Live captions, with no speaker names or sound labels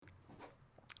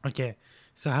Okay.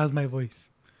 So how's my voice?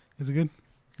 Is it good?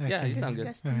 Yeah, you sound good.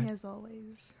 Disgusting Alright. as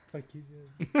always. Fuck you.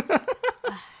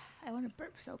 I want to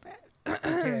burp so bad.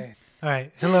 Okay. All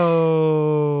right.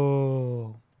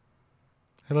 Hello.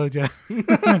 Hello, Jasmine.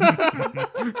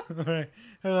 All right.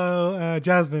 Hello,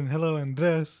 Jasmine. Hello,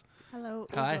 Andres. Hello,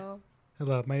 Hi. Hugo.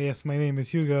 Hello. My name is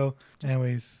Hugo.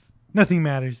 Anyways, nothing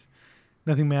matters.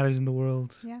 Nothing matters in the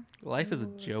world. Yeah. Life is a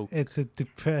joke. It's a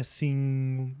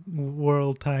depressing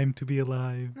world time to be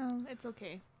alive. No, it's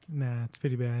okay. Nah, it's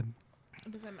pretty bad.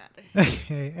 It doesn't matter.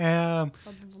 Okay.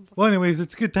 Well, anyways,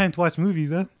 it's a good time to watch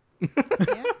movies, huh?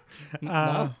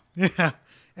 Yeah. Yeah.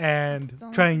 And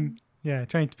Film. trying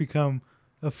to become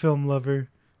a film lover.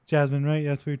 Jasmine, right?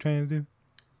 That's what you're trying to do?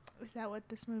 Is that what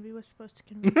this movie was supposed to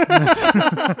convey?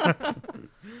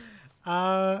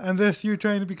 Unless you're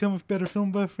trying to become a better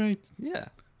film buff, right? Yeah.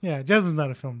 Yeah, Jasmine's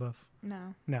not a film buff.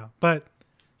 No. No. But,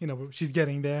 she's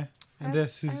getting there. And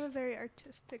this I is... have a very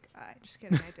artistic eye. Just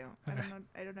kidding. I don't. I don't know.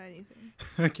 I don't know anything.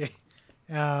 Okay.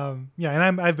 Yeah,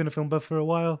 and I've been a film buff for a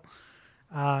while.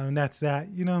 And that's that,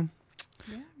 Yeah.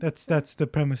 That's the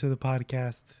premise of the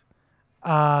podcast.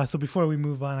 So before we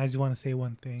move on, I just want to say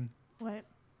one thing. What?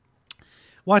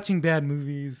 Watching bad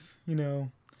movies,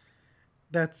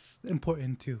 that's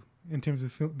important too in terms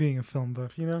of being a film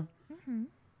buff, Mm-hmm.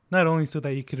 Not only so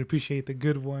that you could appreciate the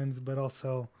good ones, but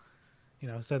also,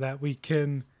 so that we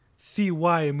can see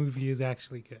why a movie is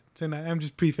actually good. So now, I'm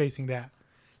just prefacing that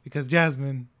because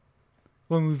Jasmine,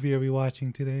 what movie are we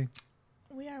watching today?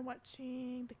 We are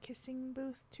watching The Kissing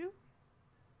Booth 2.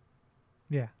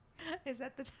 Yeah. Is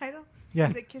that the title?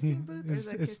 Yeah. Is it Kissing Booth or is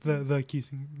it It's Kissing? the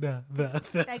kissing. The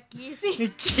That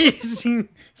kissing? kissing.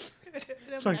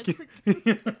 Fuck you.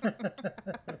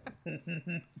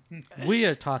 We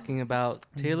are talking about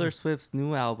Taylor Swift's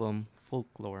new album,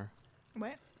 Folklore.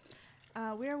 What?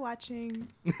 We are watching.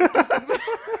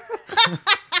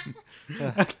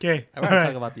 Okay. I All want to right.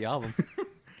 talk about the album.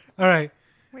 All right.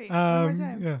 Wait, one more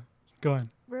time. Yeah. Go on.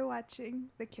 We're watching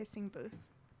The Kissing Booth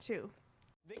 2.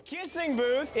 The Kissing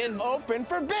Booth is open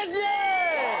for business!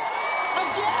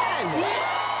 Again!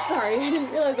 Sorry, I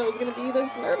didn't realize I was going to be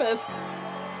this nervous.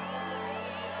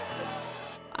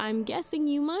 I'm guessing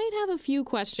you might have a few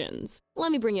questions.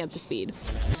 Let me bring you up to speed.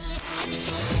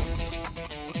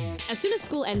 As soon as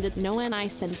school ended, Noah and I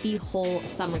spent the whole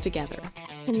summer together.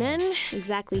 And then,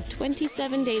 exactly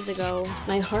 27 days ago,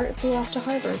 my heart flew off to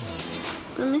Harvard.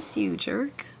 I miss you,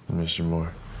 jerk. I miss you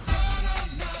more.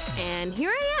 And here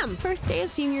I am, first day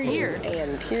of senior year.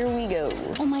 And here we go.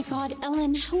 Oh my God,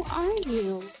 Ellen, how are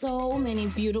you? So many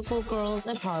beautiful girls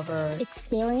at Harvard.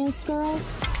 Experienced girls?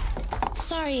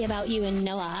 Sorry about you and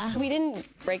Noah. We didn't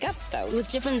break up, though. With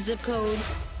different zip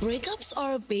codes, breakups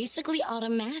are basically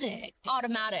automatic.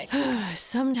 Automatic.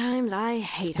 Sometimes I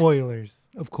hate it. Spoilers,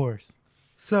 of course.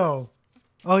 So,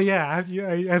 I have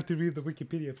to read the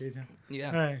Wikipedia page now.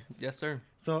 Yeah. All right. Yes, sir.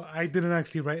 So I didn't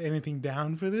actually write anything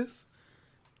down for this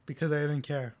because I didn't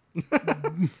care.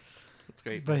 That's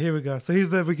great. But here we go. So here's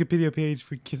the Wikipedia page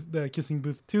for the Kissing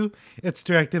Booth 2. It's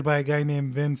directed by a guy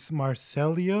named Vince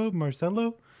Marcello,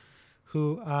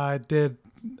 who did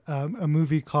a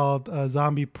movie called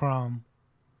Zombie Prom.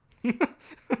 It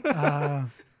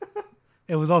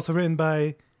was also written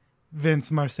by Vince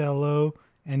Marcello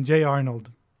and Jay Arnold.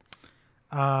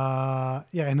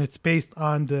 And it's based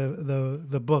on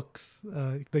the books,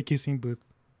 the Kissing Booth,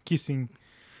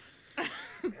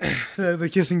 the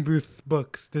Kissing Booth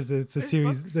books. It's a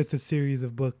series. books? That's a series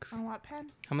of books. On Wattpad?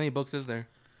 How many books is there?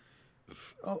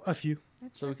 Oh, a few.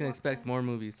 So we can expect more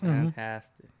movies. Mm-hmm.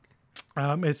 Fantastic.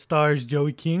 It stars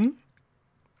Joey King,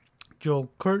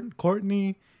 Joel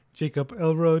Courtney, Jacob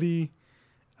Elordi,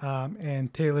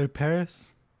 and Taylor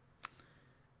Paris.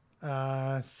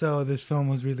 So this film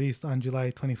was released on July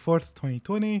 24th,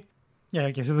 2020. Yeah,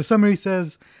 okay, so the summary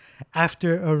says,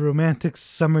 after a romantic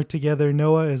summer together,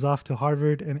 Noah is off to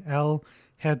Harvard and Elle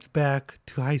heads back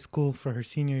to high school for her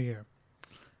senior year.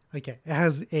 Okay, it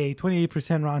has a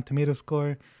 28% Rotten Tomato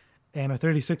score and a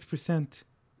 36%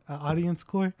 audience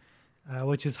score,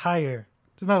 which is higher.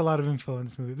 There's not a lot of info in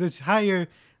this movie. It's higher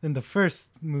than the first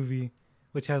movie,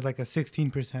 which has like a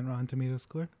 16% Rotten Tomato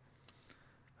score.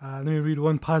 Let me read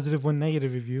one positive, one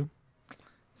negative review.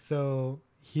 So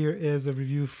here is a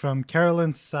review from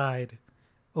Carolyn Side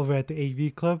over at the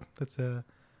AV Club. That's a,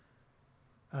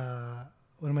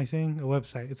 what am I saying? A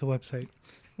website. It's a website.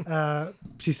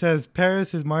 She says,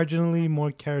 Paris is marginally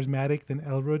more charismatic than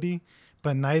Elrodi,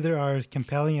 but neither are as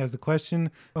compelling as the question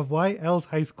of why Elle's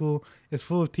high school is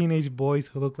full of teenage boys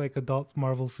who look like adult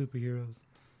Marvel superheroes.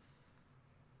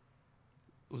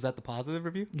 Was that the positive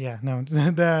review? Yeah, no,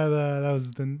 that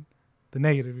was the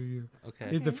negative review. Okay.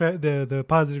 Here's the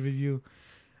positive review.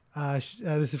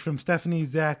 This is from Stephanie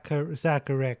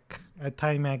Zacharek at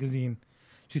Time Magazine.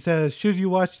 She says, should you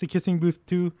watch The Kissing Booth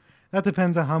 2? That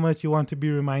depends on how much you want to be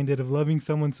reminded of loving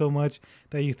someone so much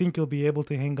that you think you'll be able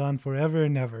to hang on forever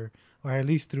and ever, or at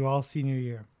least through all senior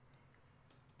year.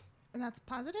 And that's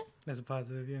positive? That's a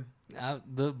positive, yeah.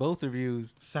 Both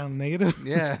reviews. Sound negative?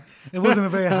 Yeah. It wasn't a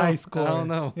very high score. I don't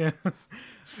know. Yeah.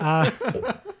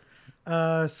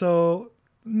 So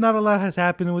not a lot has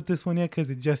happened with this one yet because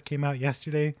it just came out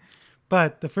yesterday.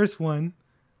 But the first one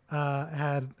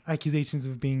had accusations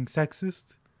of being sexist.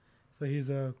 So here's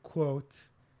a quote.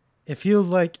 It feels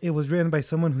like it was written by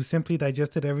someone who simply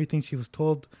digested everything she was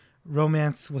told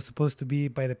romance was supposed to be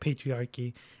by the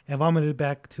patriarchy and vomited it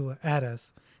back at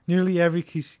us. Nearly every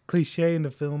cliche in the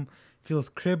film feels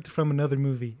cribbed from another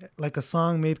movie, like a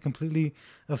song made completely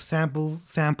of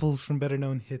samples from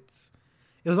better-known hits.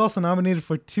 It was also nominated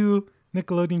for 2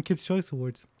 Nickelodeon Kids' Choice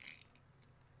Awards.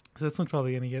 So this one's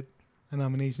probably going to get a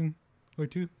nomination or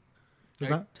 2.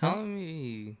 Telling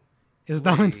me. It was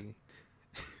nominated. Wait.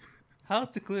 How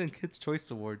does Nickelodeon Kids' Choice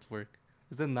Awards work?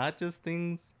 Is it not just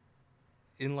things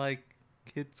in like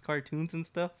kids' cartoons and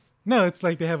stuff? No, it's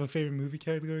like they have a favorite movie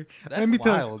category. That's Let me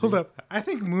tell you. wild, Hold dude. up. I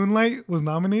think Moonlight was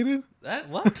nominated. That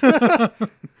what?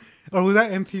 Or was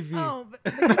that MTV? Oh, but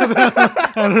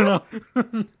I don't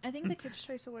know. I think the Kids'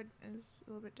 Choice Award is a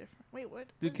little bit different. Wait, what?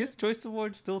 Do What is Kids' it? Choice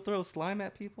Awards still throw slime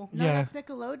at people? No, Yeah. that's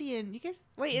Nickelodeon. You guys,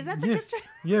 wait, is that the Yes. Kids' Choice?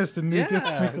 Yes, the new Yeah, that's is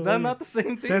that Nickelodeon. not the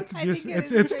same thing? That's I just think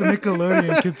it it's is. the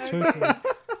Nickelodeon Kids' Choice Award.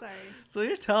 Sorry. So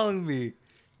you're telling me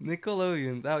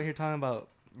Nickelodeon's out here talking about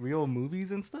real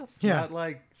movies and stuff? Yeah. Not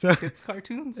like So- kids'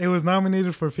 cartoons? It was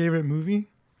nominated for favorite movie,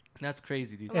 That's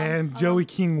crazy, dude. and Joey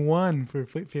King won for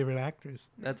favorite actress.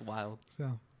 That's wild.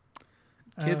 So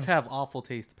Kids have awful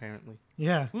taste, apparently.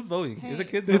 yeah, Who's voting? Is it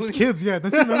Hey. kids it's voting? kids. Yeah,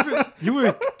 don't you remember?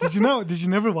 Did you know? Did you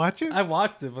never watch it? I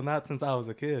watched it, but not since I was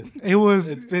a kid. It was.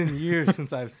 It's been years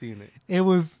since I've seen it. It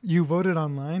was. You voted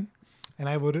online, and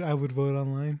I would vote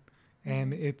online,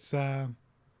 and it's awesome.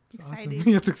 Exciting.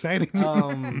 It's exciting. I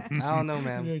don't know,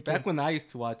 man. Yeah, Back kid. when I used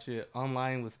to watch it,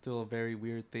 online was still a very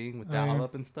weird thing with Oh, yeah.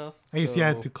 dial-up and stuff. I used to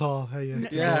have so- to call.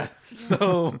 Yeah,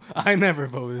 so I never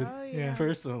voted Oh, Yeah. yeah.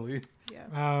 personally.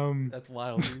 Yeah. That's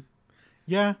wild, dude.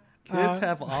 Yeah. Kids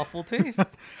have awful taste.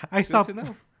 I Good stopped. to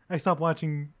know. I stopped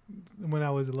watching when I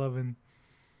was 11.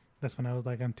 That's when I was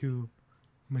like, I'm too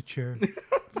mature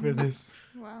for this.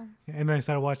 Wow. And then I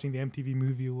started watching the MTV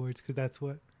Movie Awards because that's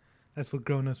what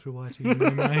grown-ups were watching in my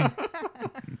mind.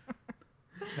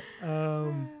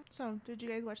 So, did you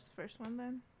guys watch the first one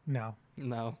then? No,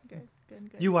 No, Good.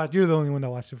 you're the only one that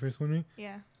watched the first one, right?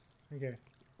 Yeah. Okay.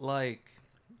 like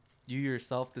you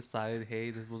yourself decided,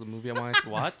 hey, this was a movie I wanted to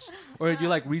watch, or did you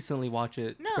like recently watch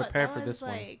it No, to prepare that for was this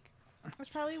one? like, it was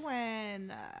probably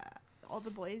when All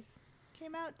the Boys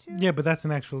came out too. Yeah, but that's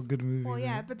an actual good movie. Well,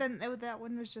 yeah, right? but then that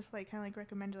one was just like kind of like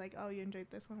recommended, like, oh, you enjoyed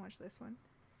this one, watch this one.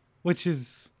 Which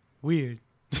is weird.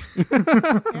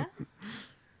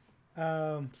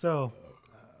 Yeah. So.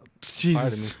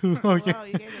 Jesus. Okay. Wow,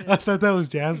 you gave it I thought that was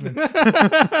Jasmine.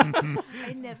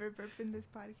 I never burp in this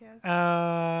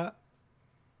podcast.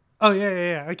 Oh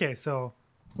yeah. Okay, so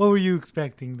what were you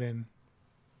expecting then,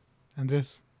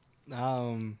 Andres?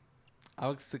 I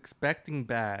was expecting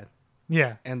bad,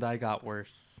 Yeah, and I got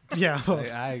worse. yeah, well,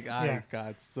 I yeah.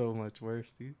 got so much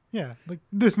worse, dude. yeah. Like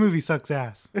this movie sucks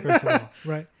ass. First of all,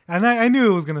 right? And I knew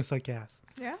it was gonna suck ass.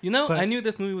 Yeah. You know, But- I knew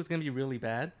this movie was gonna be really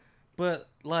bad, but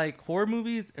like horror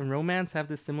movies and romance have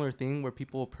this similar thing where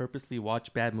people purposely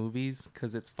watch bad movies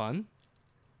because it's fun.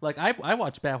 Like I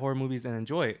watch bad horror movies and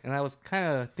enjoy it, and I was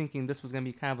kind of thinking this was gonna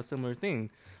be kind of a similar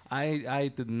thing.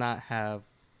 I did not have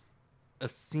a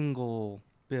single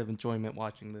bit of enjoyment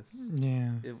watching this.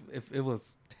 Yeah. It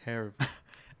was terrible.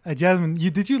 Jasmine,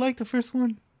 did you like the first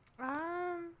one?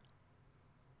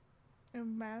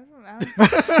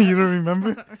 You don't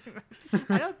remember?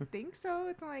 I don't think so.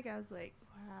 It's not like I was like,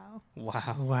 wow.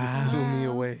 Wow, Wow. this blew me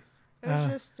Wow. away. It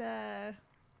was just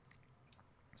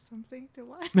something to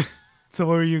watch. So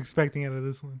what were you expecting out of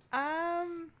this one?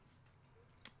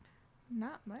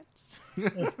 Not much.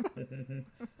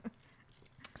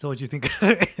 So what you think?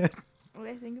 What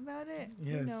I think about it,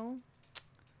 Yes.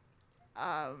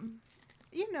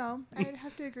 you know, I'd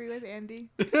have to agree with Andy.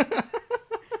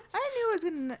 I knew it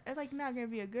was not gonna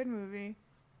be a good movie.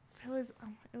 But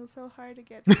it was so hard to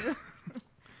get through.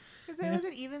 Because I Yeah.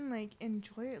 wasn't even like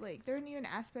enjoy it. Like there weren't even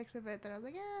aspects of it that I was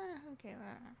like, okay.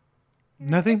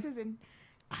 Nothing?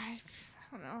 I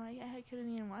don't know. I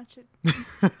couldn't even watch it.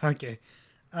 Okay.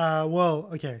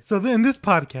 Okay. So in this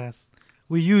podcast,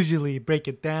 we usually break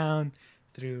it down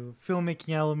through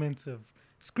filmmaking elements of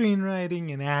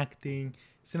screenwriting and acting,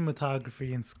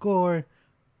 cinematography and score.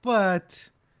 but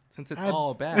Since it's I-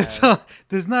 all bad.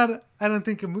 there's not. I don't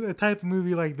think a type of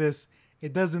movie like this.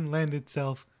 It doesn't lend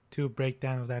itself to a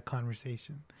breakdown of that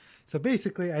conversation. So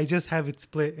basically, I just have it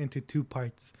split into two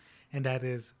parts, and that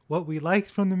is what we liked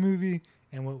from the movie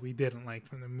and what we didn't like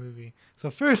from the movie.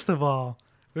 So first of all,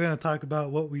 we're gonna talk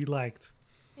about what we liked.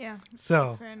 Yeah. So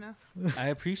That's fair enough. I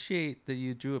appreciate that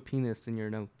you drew a penis in your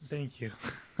notes. thank you.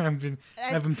 I've been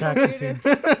That's so practicing.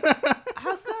 weird.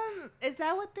 How come? Is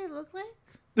that what they look like?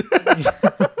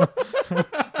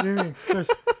 What do you mean?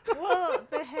 First- Well,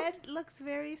 the head looks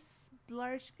very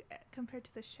large compared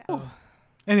to the shaft.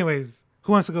 Anyways,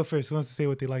 who wants to go first? Who wants to say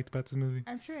what they liked about this movie?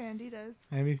 I'm sure Andy does.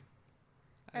 Andy?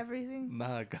 Everything.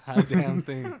 Not a goddamn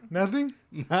thing. Nothing?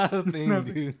 Not a thing,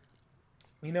 Nothing. dude.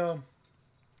 You know,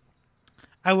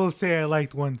 I will say I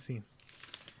liked one scene.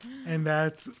 And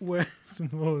that's when...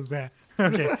 What was that?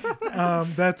 Okay.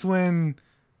 That's when...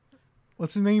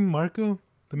 What's his name? Marco?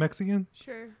 The Mexican?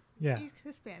 Sure. Yeah. He's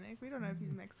Hispanic. We don't know if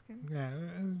he's Mexican.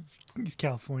 Yeah. He's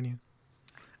California.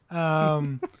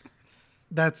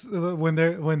 That's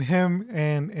when him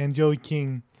and Joey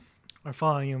King are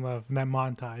falling in love in that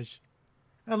montage.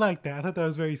 I like that. I thought that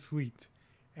was very sweet.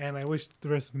 And I wish the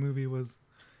rest of the movie was...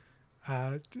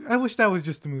 I wish that was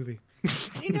just the movie.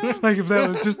 You know, Like if that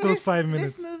was just those this, 5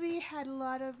 minutes. This movie had a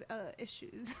lot of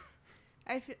issues.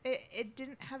 It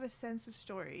didn't have a sense of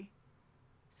story,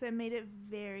 so it made it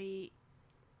very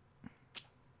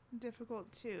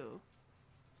difficult to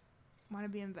want to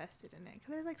be invested in it. Because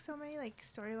there's like so many like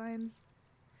storylines,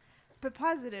 but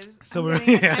positives. So I'm we're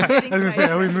getting- yeah. I'm getting I was gonna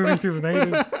say, are we sidetracked. moving to the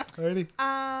negative already?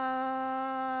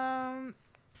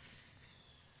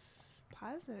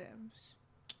 Positives.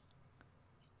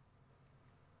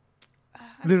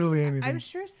 Literally anything. I'm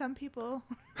sure some people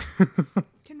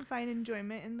can find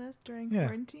enjoyment in this during Yeah.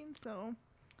 quarantine. So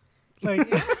Like,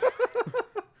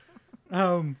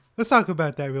 let's talk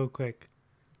about that real quick.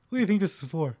 Who do you think this is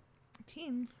for?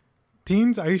 teens.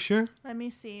 Teens? Are you sure? Let me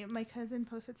see. My cousin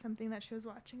posted something that she was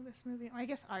watching this movie. I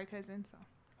guess our cousin. So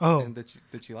Oh, And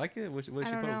did you like it? What I she don't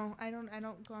post? know. I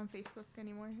don't go on Facebook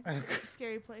anymore. It's a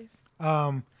scary place.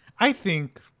 I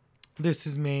think this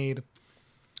is made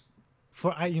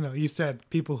for you said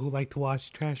people who like to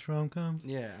watch trash rom-coms.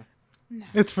 Yeah. No.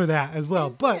 It's for that as well.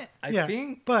 Is But it? I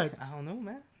think. but I don't know,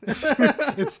 man.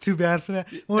 it's too bad for that.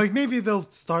 Well, like maybe they'll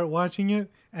start watching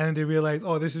it and they realize,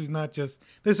 oh, this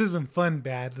isn't fun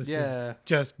bad. This Yeah. is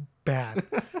just bad.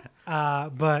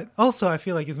 But also I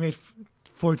feel like it's made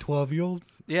for 12-year-olds.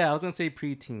 Yeah, I was gonna say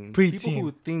preteen. Preteen. People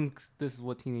who think this is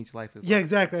what teenage life is. Yeah, like.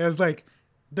 exactly. I was like,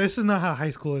 this is not how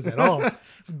high school is at all.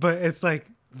 But it's like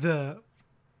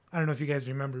I don't know if you guys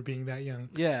remember being that young.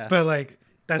 Yeah. But like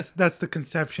that's the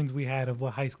conceptions we had of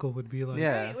what high school would be like.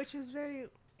 Yeah. Right, which is very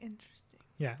interesting.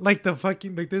 Yeah. Like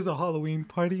there's a Halloween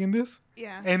party in this.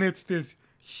 Yeah. And it's this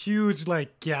huge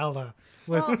like gala.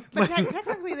 With, Well, but like,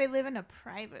 technically they live in a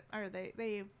private, or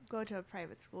they go to a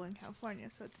private school in California,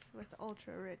 so it's with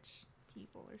ultra rich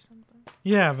people or something.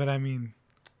 yeah, but I mean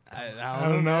I I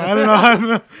don't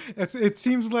know. It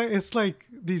seems like it's like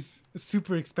these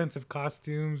super expensive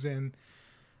costumes and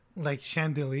like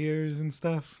chandeliers and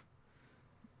stuff.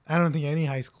 I don't think any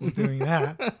high school is doing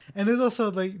that. And there's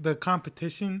also like the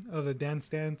competition of the Dance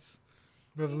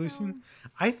Revolution.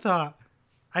 I thought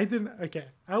I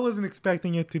wasn't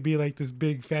expecting it to be like this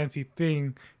big fancy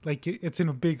thing. Like it's in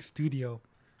a big studio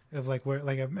of like where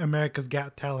like America's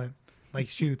Got Talent like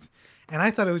shoots. And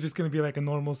I thought it was just gonna be like a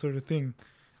normal sort of thing.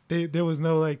 There was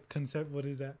no like concept. What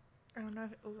is that? I don't know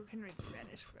if Hugo can read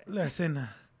Spanish, but La escena.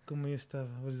 Como yo estaba.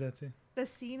 What does that say? the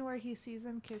scene where he sees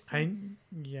them kissing,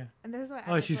 Yeah. and this is what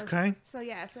Oh, she's crying? So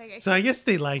yeah, so, like, So I guess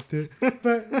they liked it.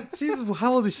 But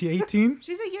how old is she? 18?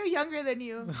 she's a year younger than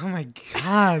you, Oh my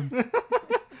god.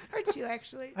 or two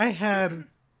actually. I had.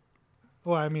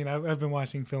 Well, I mean, I've been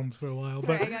watching films for a while,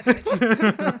 Sorry, but I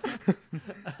got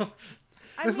that.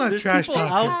 It's not There's trash people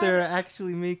talk. out there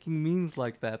actually making memes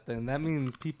like that. Then that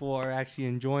means people are actually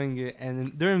enjoying it,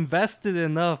 and they're invested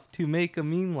enough to make a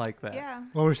meme like that. Yeah.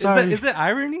 well, we're sorry. Is it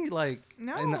irony? Like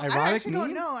No, an I ironic actually meme?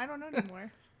 don't know. I don't know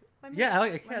anymore. Let me- Yeah, I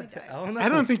let me can't. dive. I don't know. I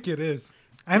don't think it is.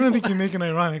 I don't think you make an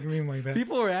ironic meme like that.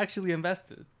 people are actually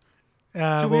invested.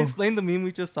 Uh, Should we well, explain the meme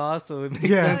we just saw so it makes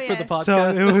Yeah. sense Oh, for the yes. so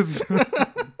podcast?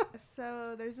 it was.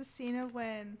 So there's a scene of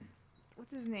when,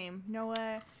 what's his name?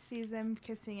 Noah sees them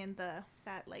kissing in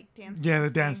that like dance. Yeah, the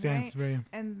thing, dance. right? Right?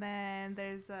 And then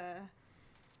there's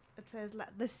it says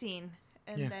the scene,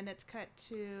 and Yeah. then it's cut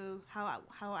to how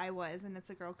I was, and it's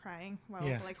a girl crying while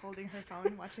Yeah. like holding her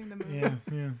phone, watching the movie. Yeah,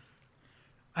 yeah.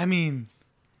 I mean,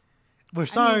 we're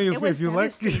sorry it was if you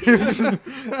like. devastating.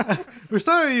 We're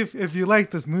sorry if you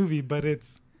like this movie, but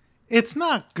it's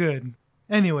not good.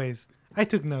 Anyways, I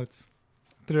took notes.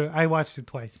 I watched it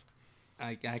twice.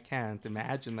 I can't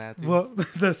imagine that. Dude. Well,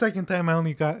 the second time I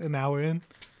only got an hour in.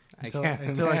 I can't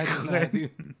imagine that,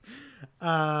 dude.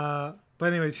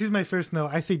 But anyways, here's my first note.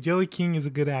 I say Joey King is a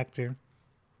good actor,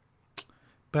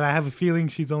 but I have a feeling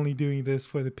she's only doing this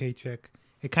for the paycheck.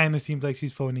 It kind of seems like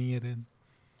she's phoning it in.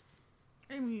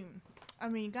 I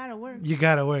mean, you gotta work. You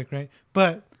gotta work, right?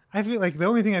 But I feel like the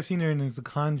only thing I've seen her in is The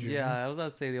Conjuring. Yeah, I was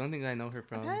about to say the only thing I know her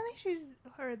from.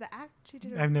 Apparently, the act she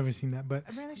did. I've never seen that, but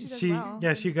Apparently she does well.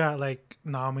 Yeah, she got like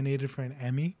nominated for an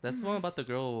Emmy. That's the one about the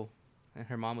girl, and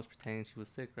her mom was pretending she was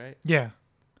sick, right? Yeah,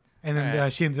 and then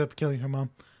Alright. she ends up killing her mom.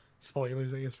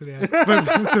 Spoilers, I guess, for that. But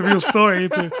it's a real story.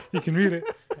 You can read it.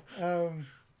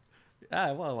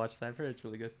 I want to watch that. I've heard it's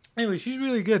really good. Anyway, she's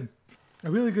really good. A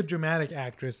really good dramatic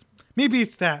actress. Maybe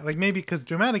it's that. Like, maybe because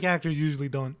dramatic actors usually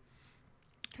don't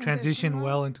transition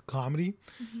well into comedy.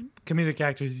 Mm-hmm. Comedic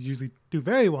actors usually do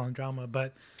very well in drama.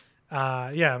 But, but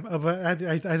I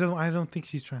don't think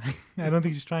she's trying. I don't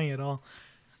think she's trying at all.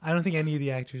 I don't think any of the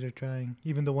actors are trying.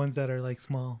 Even the ones that are, like,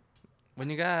 small. When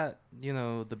you got,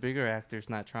 the bigger actors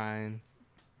not trying,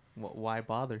 why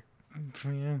bother?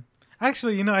 Yeah.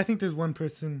 Actually, I think there's one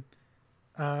person...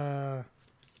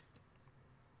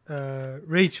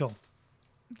 Rachel.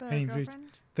 The Her name's Rachel. girlfriend?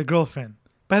 The girlfriend.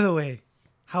 By the way,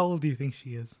 how old do you think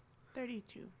she is?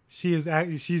 32. She's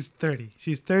 30.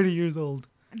 She's 30 years old.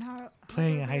 And how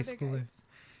Playing old a are the high other schooler. guys?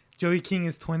 Joey King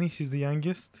is 20. She's the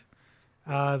youngest.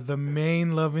 The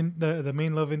main love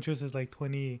interest is like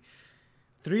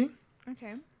 23.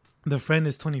 Okay. The friend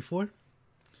is 24.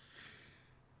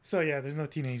 So yeah, there's no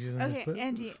teenagers in Okay, this, but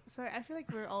Andy. Sorry, I feel like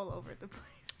we're all over the place.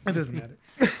 it doesn't matter.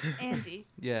 Andy,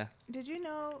 Yeah. did you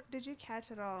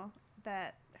catch at all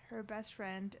that her best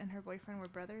friend and her boyfriend were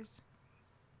brothers?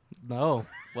 No.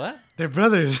 What? They're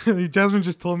brothers. Jasmine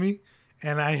just told me,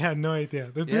 and I had no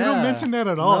idea. They Yeah. don't mention that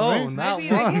at all, No, right? not I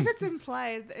guess once. it's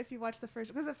implied if you watch the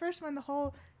first, because the first one, the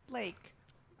whole I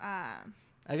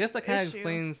guess that kind of issue.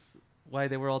 explains why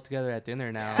they were all together at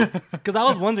dinner now. Because I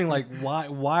was wondering, like, why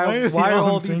Why are they are all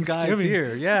all on these guys Thanksgiving?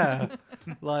 here? Yeah.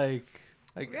 like,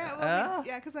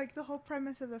 because like the whole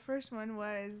premise of the first one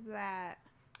was that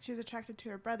she was attracted to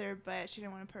her brother, but she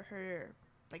didn't want to put her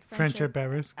like Friendship at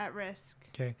risk. At risk.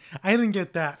 Okay. I didn't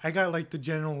get that. I got like the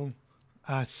general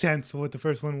sense of what the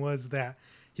first one was, that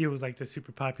he was like the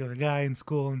super popular guy in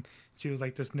school and she was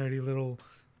like this nerdy little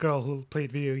girl who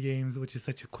played video games, which is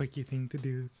such a quirky thing to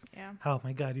do. Yeah. Oh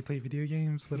my god, you play video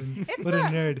games? What a It's what a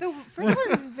nerd. The first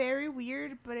one is very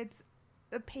weird, but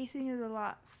the pacing is a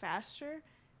lot faster,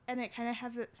 and it kind of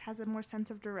has a more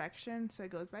sense of direction, so it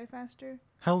goes by faster.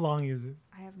 How long is it?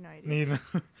 I have no idea.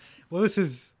 Well, this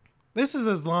is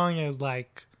as long as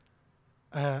like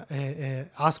a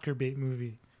Oscar bait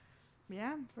movie.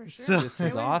 Yeah, for sure. So- this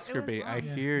is Oscar bait. I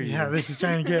hear you. Yeah, this is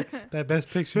trying to get that Best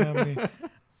Picture nominee.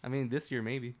 I mean, this year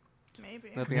maybe. Maybe.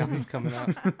 Nothing else is coming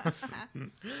out.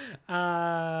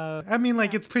 I mean,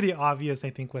 like it's pretty obvious. I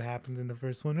think what happens in the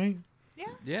first one, right? Yeah.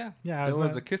 Yeah. Yeah, There it's was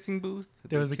not- a kissing booth.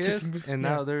 There they was a kissing kissed, booth, and yeah.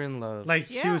 now they're in love. Like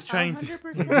she Yeah, was trying to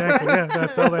 100%. exactly. Yeah,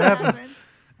 that's all that happens.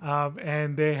 happened.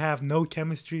 And they have no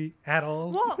chemistry at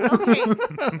all. Well, okay,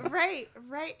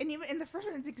 right, and even in the first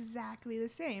one, it's exactly the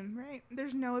same, right?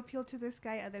 There's no appeal to this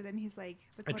guy other than he's like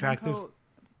the quote Attractive. unquote,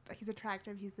 he's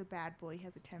attractive, he's the bad boy, he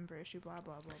has a temper issue, blah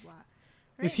blah blah blah.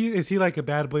 Right? Is he like a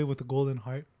bad boy with a golden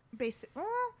heart? Basic? Well,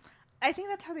 I think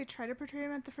that's how they try to portray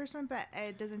him at the first one, but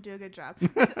it doesn't do a good job.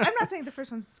 I'm not saying the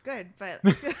first one's good, but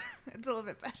it's a little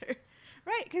bit better,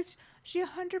 right? Because she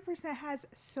 100% has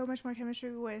so much more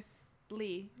chemistry with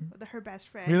Lee, her best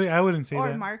friend. Really, I wouldn't say or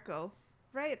that. Marco,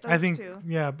 right? Those I think, two.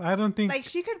 yeah, I don't think. Like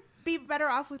she could be better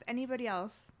off with anybody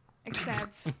else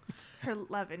except her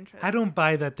love interest. I don't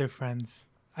buy that they're friends.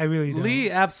 I really don't. Lee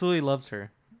absolutely loves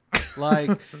her. Like,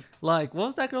 what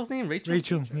was that girl's name? Rachel.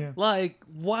 Rachel, yeah. Like,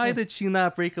 why did she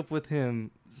not break up with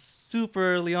him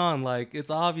super early on? Like, it's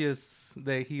obvious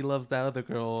that he loves that other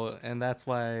girl, and that's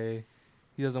why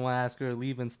he doesn't want to ask her to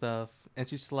leave and stuff. And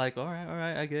she's just like, all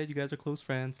right, I get it. You guys are close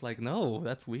friends. Like, no,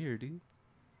 that's weird, dude.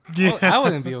 Yeah. I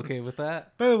wouldn't be okay with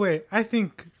that. By the way, I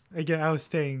think again, I was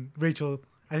saying Rachel.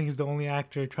 I think is the only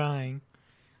actor trying,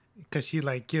 because she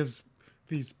like gives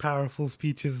these powerful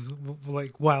speeches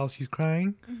like while she's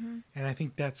crying, and I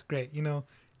think that's great. You're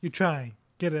trying.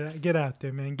 Get out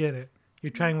there, man. Get it.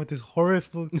 You're trying with this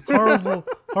horrible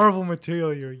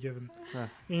material you're given, Huh.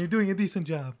 and you're doing a decent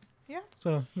job. Yeah.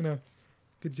 So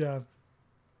good job.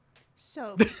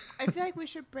 So I feel like we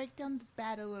should break down the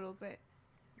bad a little bit.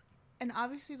 And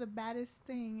obviously the baddest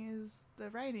thing is the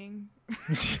writing.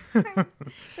 I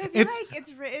feel like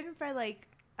it's written by like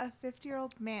a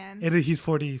 50-year-old man. He's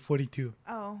 42.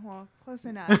 Oh, well, close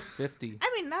enough. 50.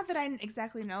 I mean, not that I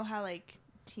exactly know how, like,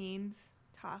 teens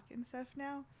talk and stuff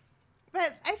now.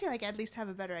 But I feel like I at least have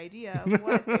a better idea of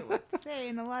what they would say.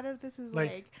 And a lot of this is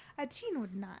like a teen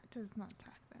does not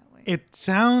talk that way. It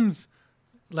sounds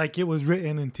like it was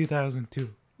written in 2002.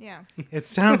 Yeah. It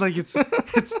sounds like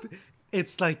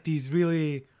it's like these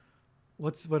really,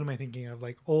 what am I thinking of?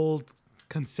 Like old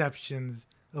conceptions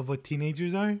of what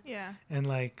teenagers are. Yeah. And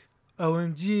like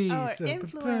OMG. Or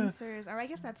influencers. Or I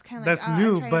guess that's kind of like, I'm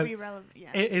new, trying but to be relevant.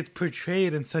 Yeah. it's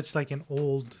portrayed in such like an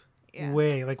old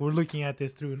way. Like we're looking at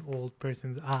this through an old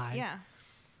person's eye. Yeah.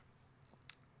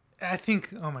 I think,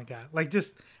 oh my God, like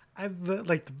just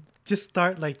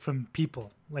start like from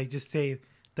people, like just say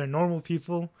they're normal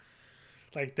people,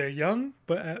 like they're young,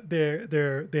 but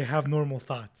they have normal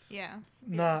thoughts. Yeah.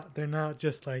 They're not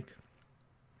just like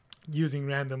using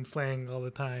random slang all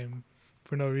the time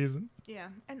for no reason. Yeah,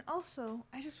 and also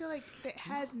I just feel like it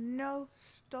had no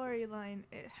storyline.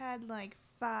 It had like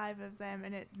 5 of them,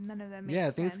 and none of them made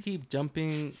sense. Things keep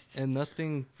jumping, and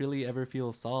nothing really ever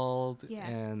feels solved. Yeah.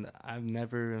 And I'm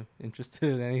never interested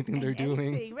in anything they're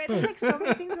doing. Right? There's like so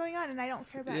many things going on, and I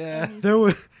don't care about anything.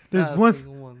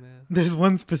 There's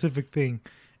one specific thing.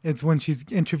 It's when she's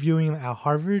interviewing at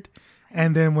Harvard,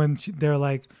 and then when they're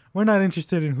like, "We're not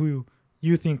interested in who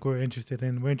you think we're interested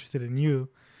in. We're interested in you,"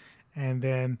 and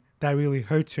then that really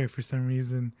hurts her for some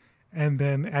reason. And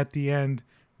then at the end,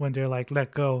 when they're like, "Let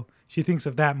go," she thinks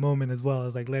of that moment as well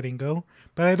as like letting go.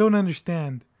 But I don't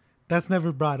understand. That's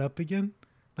never brought up again.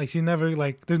 Like she never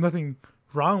there's nothing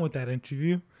wrong with that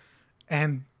interview,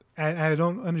 and I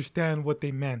don't understand what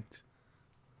they meant.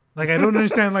 Like I don't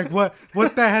understand like what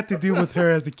that had to do with her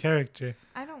as a character.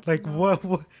 I don't like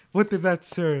know. what did that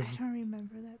serve? I don't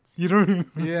remember that. You don't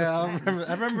remember? Yeah,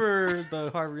 I remember the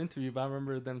Harvard interview, but I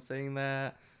remember them saying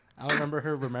that. I don't remember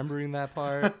her remembering that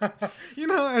part. You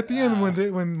know, at the end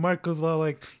when Mark goes all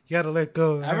like, "You gotta let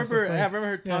go." I remember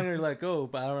her telling her to let go,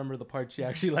 but I don't remember the part she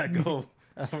actually let go.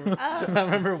 I don't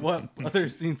remember what other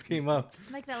scenes came up.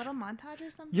 Like that little montage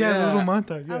or something? Yeah, the little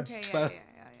montage. Yeah. Okay, yeah.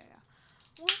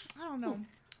 Well, I don't know.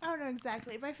 I don't know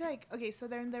exactly, but I feel like so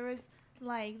then there was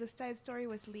like the side story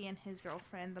with Lee and his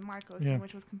girlfriend, the Marco thing,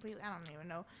 which was completely I don't even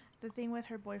know the thing with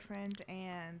her boyfriend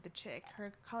and the chick,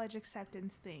 her college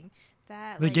acceptance thing,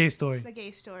 the gay story. The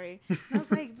gay story. And I was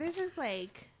like, this is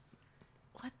like,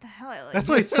 what the hell? That's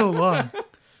why it's so long,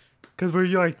 because we're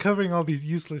like covering all these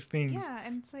useless things. Yeah,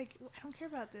 and it's like I don't care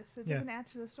about this. It doesn't add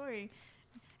to the story.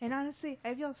 And honestly,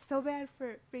 I feel so bad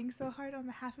for being so hard on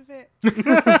the half of it. Because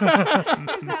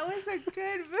that was a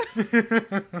good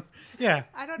movie. Yeah.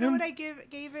 I don't know what I gave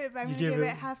it, but I'm going to give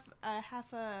it half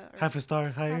a star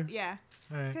higher? Yeah.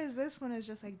 Right. Because this one is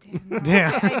just like, damn. No.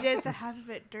 Damn. I did the half of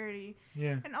it dirty.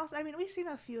 Yeah. And also, I mean, we've seen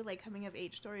a few like coming of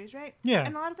age stories, right? Yeah.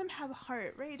 And a lot of them have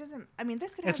heart, right? It doesn't, I mean,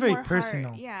 this could It's have very more personal.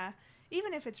 heart. Yeah.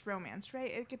 Even if it's romance,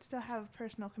 right? It could still have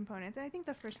personal components. And I think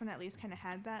the first one at least kind of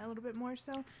had that a little bit more.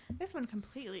 So this one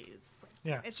completely is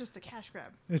like, it's just a cash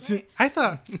grab. Right? I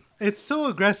thought it's so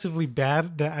aggressively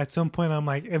bad that at some point I'm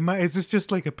like, is this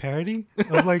just like a parody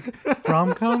of like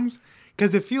rom-coms?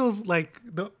 Because it feels like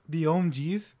the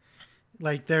OMGs,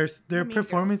 like their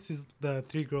performances, the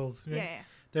 3 girls, right? Yeah.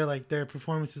 They're like, their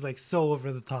performance is like so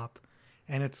over the top.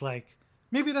 And it's like,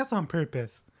 maybe that's on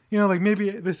purpose. You know, like maybe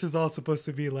this is all supposed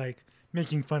to be like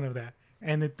making fun of that.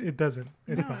 And it doesn't.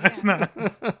 It's not. Yeah. It's not.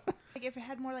 Like if it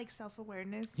had more like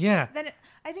self-awareness. Yeah. Then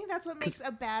I think that's what makes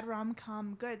a bad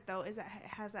rom-com good though, is that it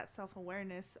has that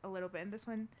self-awareness a little bit. And this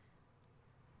one,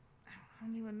 I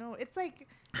don't even know. It's like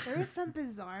there was some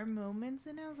bizarre moments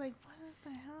and I was like, what the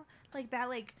hell? Like that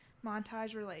like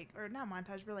montage where like, or not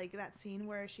montage, but like that scene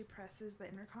where she presses the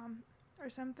intercom or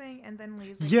something, and then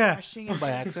Lee's like rushing it by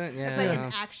accident. Yeah, it's like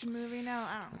an action movie now.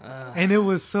 I don't know. And it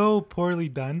was so poorly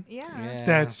done. Yeah.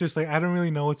 That's just like I don't really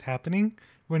know what's happening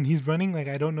when he's running. Like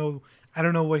I don't know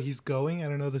where he's going. I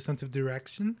don't know the sense of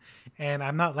direction, and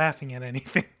I'm not laughing at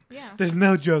anything. Yeah. There's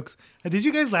no jokes. Did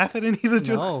you guys laugh at any of the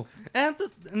jokes? No. And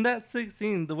in that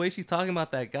scene, the way she's talking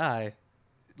about that guy,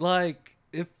 like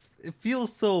it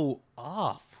feels so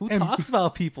off. Who talks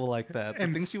about people like that? The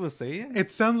thing she was saying. It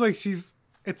sounds like she's.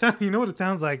 You know what it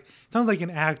sounds like? It sounds like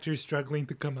an actor struggling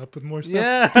to come up with more stuff.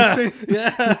 Yeah.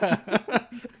 Yeah.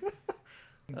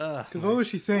 Because what was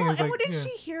she saying? Well, and like, wouldn't she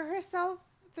hear herself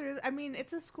through? I mean,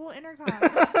 it's a school intercom.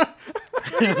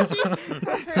 Wouldn't she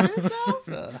hear herself?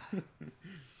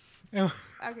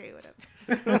 Okay, whatever.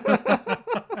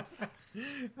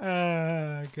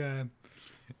 Oh, God.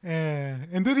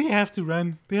 And did he have to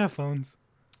run? They have phones.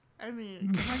 I mean,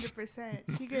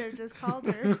 100%. He could have just called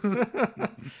her.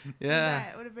 Yeah.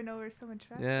 That would have been over so much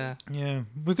faster. Yeah. Yeah.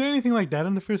 Was there anything like that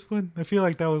in the first one? I feel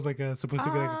like that was like supposed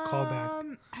to be like a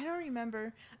callback. I don't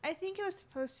remember. I think it was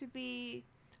supposed to be.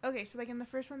 Okay, so like in the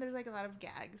first one, there's like a lot of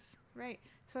gags, right?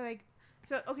 So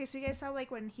okay, so you guys saw like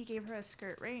when he gave her a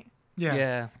skirt, right? Yeah.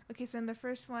 Yeah. Okay, so in the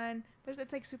first one,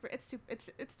 it's like super. It's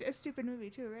a stupid movie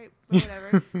too, right? But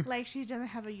whatever. Like she doesn't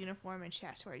have a uniform and she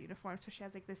has to wear a uniform, so she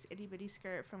has like this itty bitty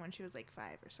skirt from when she was like 5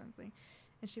 or something,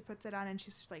 and she puts it on and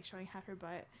she's like showing half her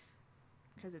butt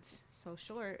because it's so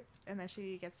short, and then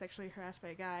she gets sexually harassed by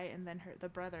a guy, and then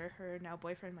her now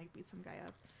boyfriend, like beats some guy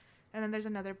up, and then there's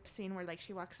another scene where like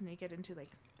she walks naked into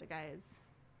like the guy's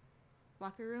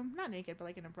locker room, not naked but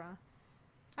like in a bra.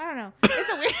 I don't know. It's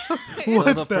a weird. So What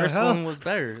the the first hell? one was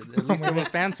better. At least it was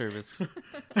fan service.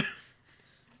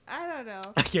 I don't know.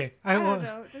 Okay. I don't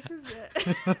know. This is it.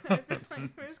 I feel like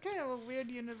it's kind of a weird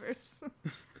universe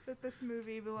that this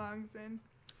movie belongs in.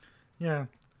 Yeah.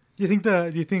 Do you think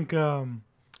the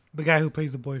guy who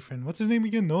plays the boyfriend, what's his name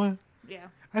again? Noah? Yeah.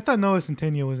 I thought Noah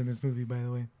Centineo was in this movie, by the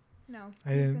way. No. I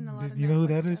he's in didn't. a lot of You know who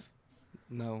Netflix that is? stuff.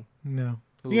 No. No.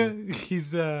 Who?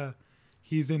 Yeah,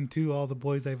 he's into All the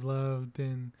Boys I've Loved,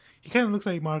 and he kind of looks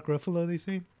like Mark Ruffalo. They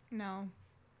say. No.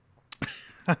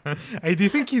 Do you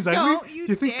think he's ugly? Don't you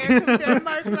Do think? dare compare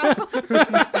Mark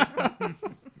Ruffalo.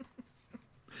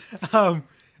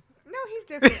 No, he's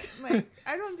different. Like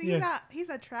I don't think Yeah. he's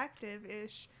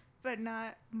attractive-ish, but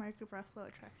not Mark Ruffalo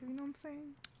attractive. You know what I'm saying?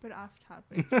 But off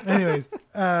topic. Anyways,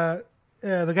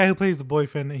 the guy who plays the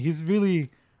boyfriend, he's really,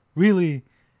 really,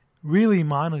 really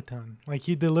monotone. Like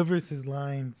he delivers his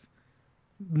lines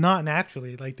not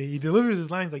naturally. Like he delivers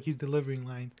his lines like he's delivering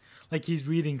lines, like he's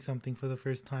reading something for the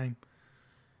first time.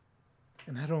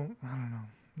 And I don't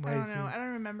know. I don't know. I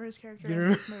don't remember his character You in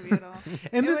this movie at all.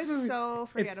 And It this was movie, so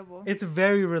forgettable. It's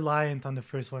very reliant on the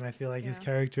first one. I feel like his Yeah.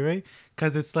 character, right?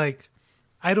 Because it's like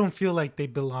I don't feel like they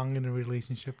belong in a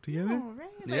relationship together. No, right?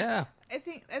 Like, Yeah. I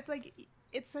think it's like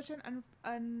it's such an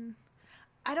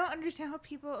I don't understand how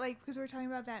people like because we're talking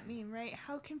about that meme, right?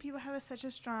 How can people have such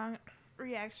a strong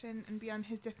reaction and be on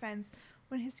his defense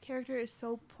when his character is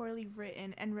so poorly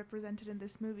written and represented in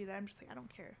this movie that I'm just like I don't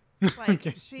care. Like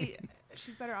Okay.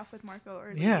 she's better off with Marco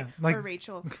or Yeah, like- or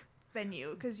Rachel than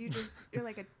you because you're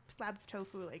like a slab of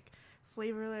tofu, like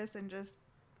flavorless and just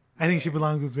I think she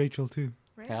belongs with Rachel too.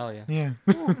 right. Hell yeah. Yeah.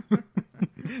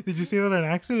 Did you say that on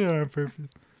accident or on purpose?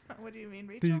 What do you mean,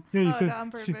 Did Rachel? you- yeah, you oh, said no,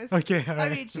 on she- purpose. okay, I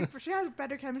alright. mean, she has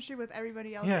better chemistry with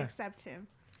everybody else Yeah. except him.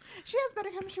 She has better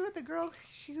chemistry with the girl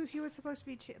who he was supposed to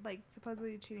be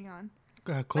supposedly cheating on.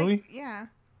 Chloe? Like, yeah,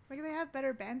 like they have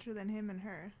better banter than him and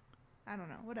her. I don't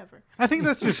know. Whatever. I think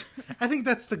that's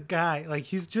the guy. Like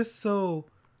he's just so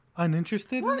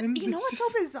uninterested. Well, in you know it's what's so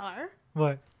just- bizarre?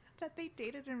 What? That they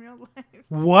dated in real life.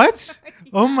 What?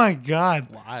 Oh Yeah. my god.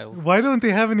 Wild. Why don't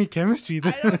they have any chemistry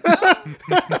then? I don't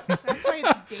know. That's why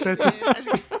it's dated.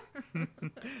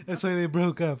 That's why they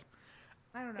broke up.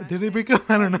 I don't know. Did they actually. break up?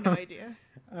 I don't have know. No idea.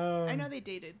 I know they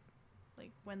dated,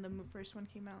 like when the first one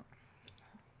came out.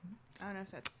 I don't know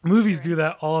if that's Movies correct. do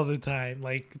that all the time.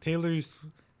 Like Taylor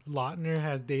Lautner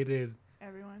has dated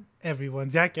Everyone. everyone.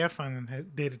 Zac Efron has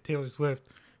dated Taylor Swift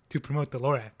to promote the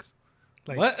Lorax.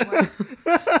 Like What?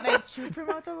 Like to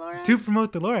promote the Lorax? to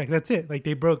promote the Lorax. That's it. Like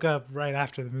they broke up right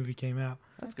after the movie came out.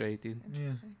 That's great, dude.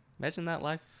 Interesting. Imagine that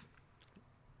life.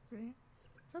 Right?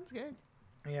 Sounds good.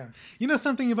 Yeah. You know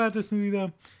something about this movie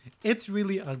though? It's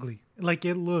really ugly. Like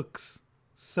it looks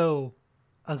so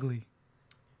ugly.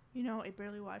 You know, I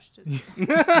barely watched it.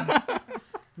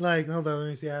 Like, hold on, let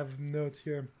me see. I have notes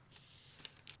here.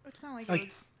 It's not like Like-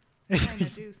 it was trying to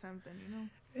do something, you know?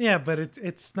 Yeah, but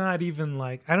it's not even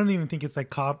like I don't even think it's like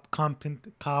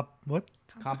competently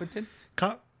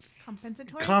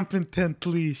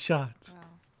Compensatory? shot. Wow.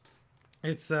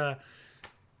 It's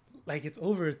like it's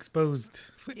overexposed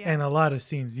Yeah. in a lot of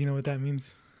scenes. You know what that means?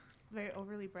 Very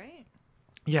overly bright.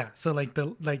 Yeah. So like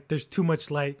there's too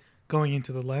much light going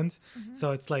into the lens,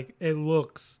 so it's like it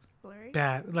looks Blurry?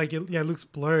 bad. Like it looks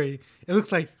blurry. It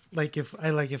looks like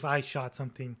if I shot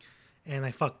something and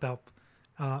I fucked up.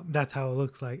 That's how it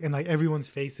looks like, and like everyone's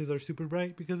faces are super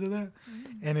bright because of that,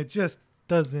 and it just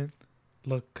doesn't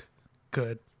look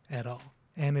good at all.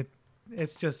 And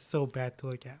it's just so bad to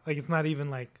look at. Like it's not even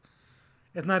like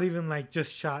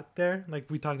just shot there,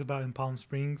 like we talked about in Palm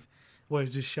Springs, where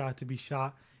it's just shot to be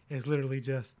shot. It's literally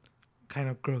just kind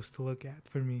of gross to look at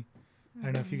for me. I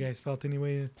don't know if you guys felt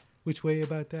which way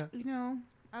about that. You know,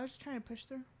 I was just trying to push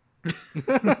through.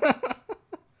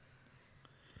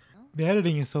 The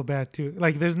editing is so bad too.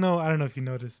 Like there's no, I don't know if you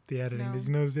noticed the editing. No. Did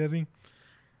you notice the editing?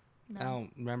 No. I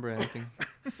don't remember anything.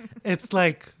 it's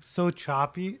like so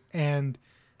choppy and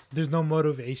there's no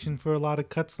motivation for a lot of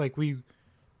cuts. Like we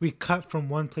cut from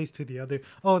one place to the other.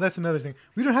 Oh, that's another thing.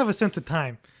 We don't have a sense of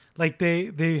time. Like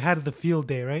they had the field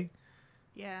day, right?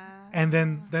 Yeah. And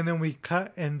then we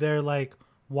cut and they're like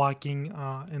walking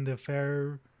in the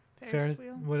fair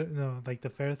Wheel? what no, like the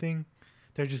fair thing.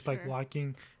 They're just like Sure.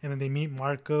 walking and then they meet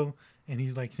Marco and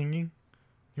he's like singing.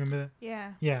 You remember that?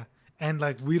 Yeah. Yeah. And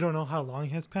like we don't know how long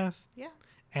has passed. Yeah.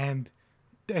 And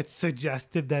it's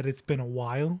suggested that it's been a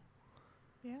while.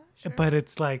 Yeah. Sure. But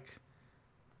it's like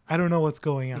I don't know what's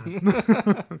going on.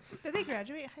 Did they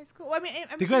graduate high school? Well, I mean,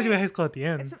 I'm They graduate assuming- high school at the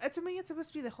end. Assuming it's supposed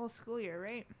to be the whole school year,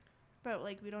 right? But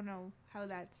like we don't know how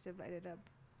that's divided up.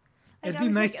 Like, It'd be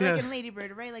nice obviously, like to- in Lady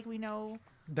Bird, right? Like we know.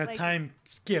 That like- time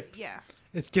skips. Yeah.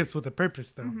 It skips with a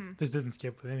purpose though. Mhm. This doesn't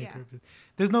skip with any Yeah. purpose.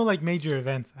 There's no like major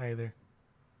events either.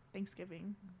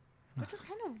 Thanksgiving, which is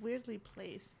kind of weirdly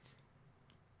placed,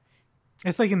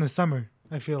 It's like in the summer,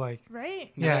 I feel like.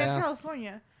 right? Yeah. Like, it's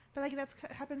California, but like that's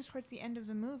happens towards the end of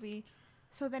the movie.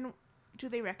 So then, do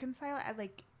they reconcile at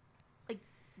like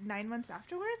 9 months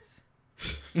afterwards?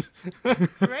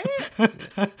 Right?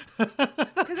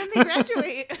 Because then they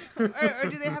graduate, or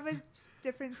do they have a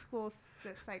different school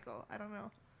cycle? I don't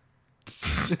know.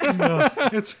 No,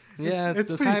 it's Yeah, it's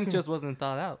the pretty time sim- just wasn't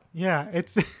thought out. Yeah,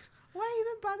 it's Why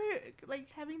even bother like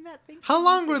having that thing? how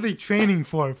long were they training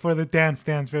for the Dance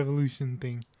Dance Revolution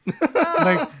thing?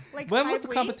 like When 5 was the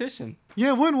weeks? competition?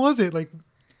 Yeah, when was it? Like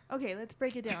Okay, let's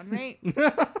break it down, right? I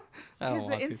Because don't the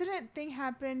want to. incident thing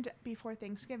happened before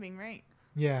Thanksgiving, right?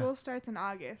 yeah. School starts in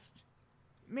August.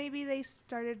 Maybe they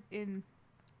started in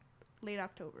late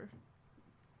October.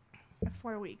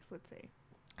 4 weeks, let's say.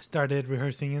 Started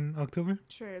rehearsing in October?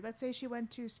 Sure. Let's say she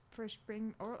went to for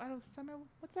spring or I don't summer.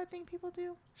 What's that thing people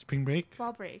do? Spring break?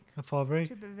 Fall break A fall break?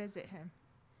 to visit him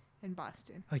in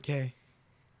Boston. Okay.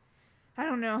 I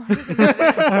don't know. It doesn't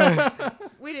matter.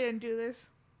 We didn't do this.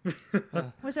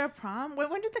 Was there a prom?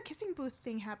 When did the kissing booth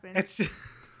thing happen? It's just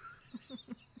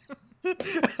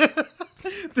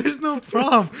there's no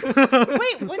prom.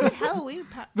 Wait, when did Halloween?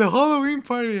 The Halloween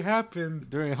party happened.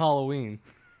 During Halloween.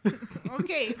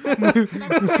 Okay, that's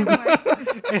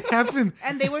timeline. It happened.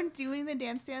 And they weren't doing the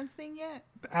dance thing yet.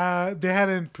 They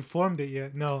hadn't performed it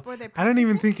yet. No, Were they I don't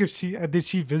even practicing? think if she did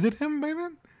she visit him by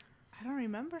then. I don't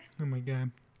remember. Oh my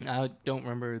god. I don't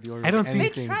remember the order. I don't of think- They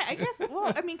anything. try, I guess.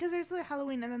 Well, I mean, because there's the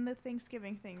Halloween and then the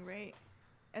Thanksgiving thing, right?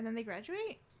 And then they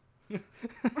graduate.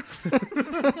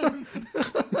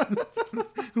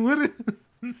 What?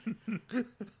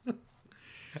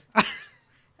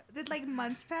 Did like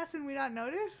months pass and we not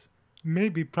notice?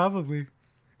 Maybe, probably.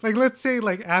 Like, let's say,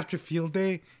 like after field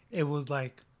day, it was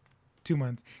like 2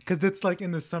 months, because it's like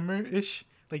in the summer-ish,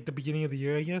 like the beginning of the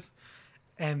year, I guess.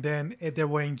 And then they're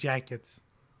wearing jackets,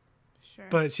 Sure.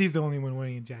 but she's the only one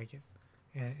wearing a jacket.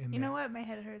 You know what? My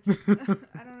head hurts.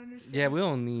 I don't understand. Yeah, we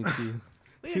don't need to.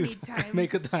 We don't need time.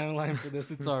 Make a timeline for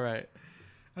this. It's all right.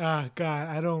 Ah, God,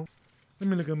 I don't. Let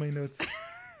me look at my notes.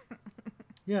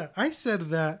 Yeah, I said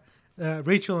that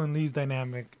Rachel and Lee's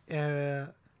dynamic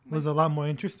was a lot more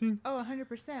interesting. Oh,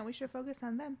 100%. We should focus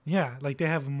on them. Yeah, like they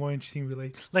have a more interesting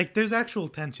relation. Like there's actual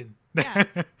tension. Yeah.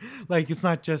 Like it's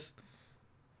not just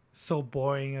so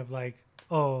boring of like,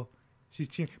 oh, she's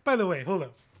cheating. By the way, hold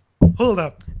up.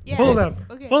 Yeah, Hold up.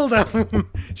 okay. Hold up.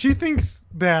 She thinks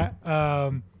that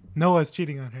Noah's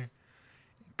cheating on her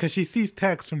because she sees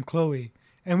texts from Chloe,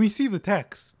 and we see the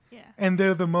texts, Yeah. and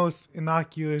they're the most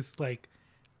innocuous like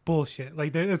bullshit.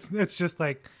 Like it's just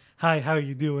like, hi, how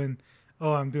you doing?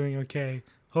 Oh, I'm doing okay.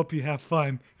 Hope you have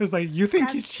fun. It's like you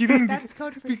think he's cheating. That's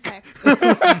code for sex.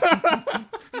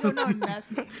 You don't know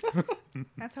nothing.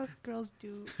 That's how girls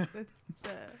do the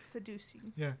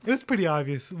seducing. Yeah, it's pretty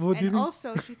obvious. Well, do you And think-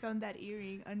 also, she found that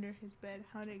earring under his bed.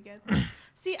 How did it get there?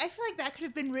 See, I feel like that could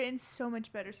have been written so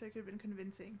much better, so it could have been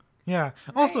convincing. Yeah.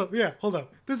 Also, yeah, hold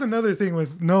up. There's another thing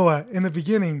with Noah. In the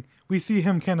beginning, we see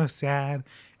him kind of sad,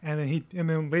 and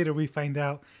then later we find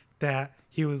out that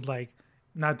he was like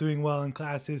not doing well in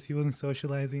classes. He wasn't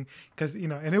socializing because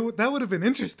and that would have been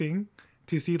interesting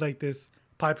to see like this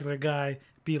popular guy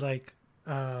be like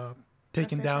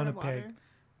taken fish down out a of peg. water.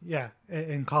 Yeah,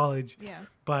 in college. Yeah.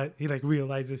 But he like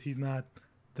realizes he's not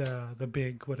the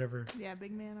big whatever. Yeah,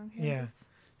 big man on campus. Yeah.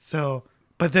 So,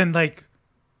 but then like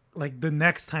the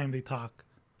next time they talk,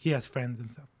 he has friends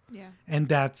and stuff. Yeah. And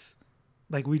that's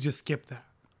like we just skipped that.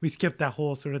 We skipped that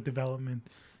whole sort of development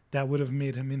that would have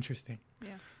made him interesting.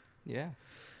 Yeah. Yeah.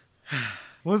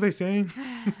 What was I saying?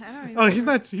 I don't Oh, he's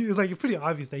remember. not. He's like pretty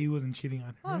obvious that he wasn't cheating on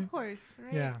her. Oh, right? of course.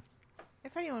 Right? Yeah.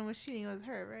 If anyone was cheating, it was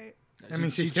her, right? I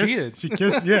mean, she kissed, cheated. She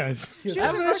kissed. Yeah. She I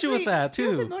have an issue with that, She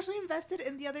was too. emotionally invested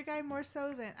in the other guy more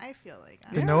so than I feel like.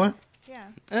 You know what? Yeah.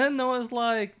 And Noah's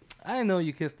like, I know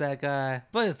you kissed that guy,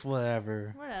 but it's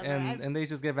whatever. Whatever, And they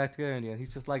just get back together in the end.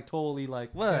 He's just like totally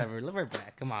like, whatever, let her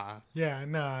back. Come on. Yeah.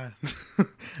 Nah.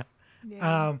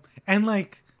 Yeah. And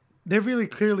like, they're really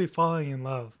clearly falling in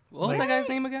love. What was Like, that guy's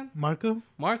name again? Marco?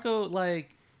 Marco,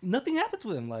 like, nothing happens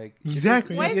with him. Like,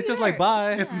 Exactly. Why is It's he just like, there?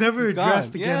 bye. It's never He's gone.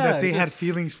 addressed again Yeah, that they just- had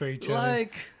feelings for each other.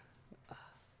 Like,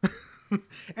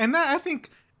 And that, I think,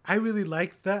 I really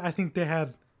liked that. I think they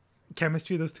had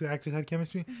chemistry. Those two actors had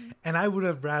chemistry. And I would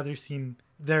have rather seen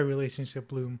their relationship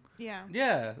bloom. Yeah.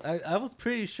 yeah, I was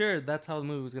pretty sure that's how the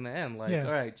movie was going to end. Like, Yeah.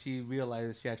 all right, she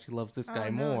realizes she actually loves this guy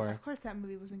Oh, no, more. Of course, that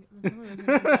movie wasn't. The movie wasn't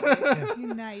gonna go that way.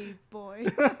 You naive boy.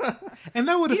 And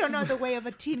that would You have... don't know the way of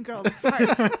a teen girl's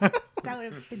heart. That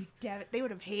would have been they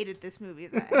would have hated this movie.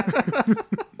 If that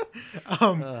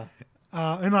happened.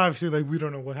 and obviously, like, we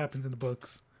don't know what happens in the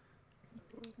books.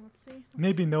 Let's see.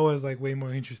 Maybe Noah's, like, way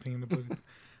more interesting in the books.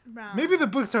 Brown. Maybe the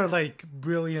books are, like,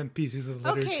 brilliant pieces of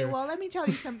literature. Okay, well, let me tell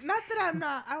you something. Not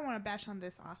that I don't want to bash on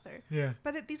this author, Yeah.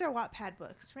 but these are Wattpad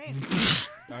books, right?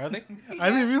 Are they? I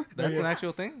mean, really? That's yeah. an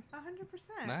actual thing?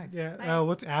 100%. Nice. Yeah.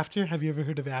 What's After? Have you ever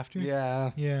heard of After?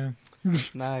 Yeah. Yeah.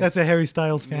 Nice. That's a Harry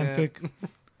Styles Yeah. fanfic.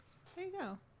 There you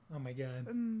go. Oh my god.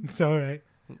 Um, It's all right.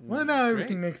 Well, now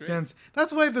everything Great, makes great. sense.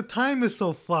 That's why the time is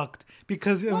so fucked.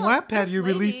 Because in well, Wattpad, this you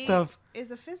release lady stuff.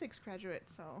 Is a physics graduate,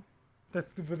 so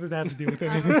What does that have to do with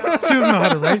anything? She doesn't know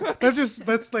how to write.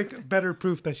 That's like better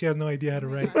proof that she has no idea how to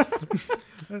write.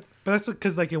 But that's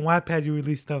because like in Wattpad, you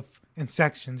release stuff in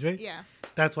sections, right? yeah.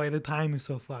 That's why the time is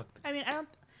so fucked. I mean, I don't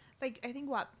like. I think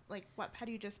Wattpad,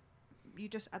 you just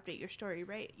update your story,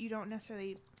 right? You don't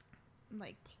necessarily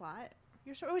like plot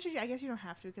your story, which I guess you don't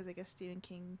have to, because I guess Stephen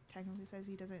King technically says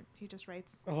he doesn't. He just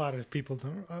writes. A lot of people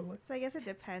don't. So I guess it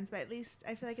depends, but at least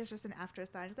I feel like it's just an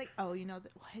afterthought. It's like, oh, you know,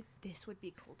 what this would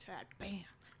be cool to add. Bam,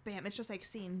 bam. It's just like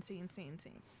scene. And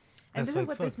That's this why is it's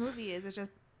what this fun. movie is. It's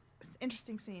just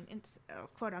interesting scene,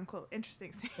 quote unquote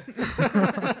interesting scene.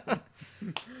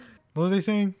 What was I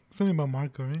saying? Something about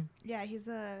Marco, right? Yeah, he's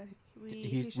We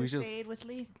he should just- stayed with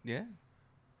Lee. Yeah.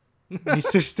 He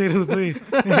just stayed with Lee.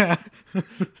 Yeah.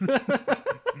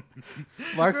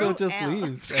 Marco Screw just L.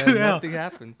 leaves Screw and L. nothing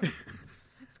happens.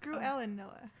 Screw Ellen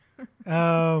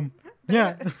Noah.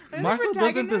 Yeah. They're the Marco doesn't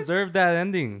protagonists, deserve that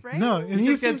ending. right? No, and He he's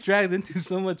just gets dragged into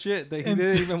so much shit that he And-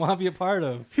 didn't even want to be a part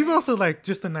of. he's also like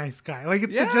just a nice guy. Like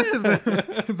it's Yeah.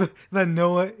 suggested that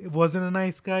Noah wasn't a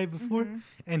nice guy before,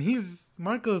 and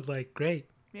Marco's like great.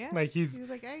 Yeah. Like he was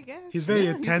like, I guess. he's very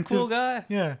Yeah, he's a attentive. cool guy.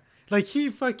 Yeah, like he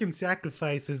fucking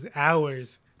sacrifices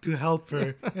hours to help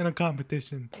her in a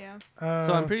competition. Yeah.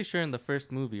 So I'm pretty sure in the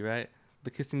first movie, right,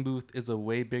 the kissing booth is a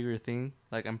way bigger thing.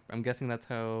 Like I'm guessing that's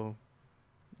how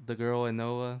the girl and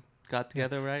Noah got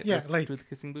together, right? Yeah, Was like through the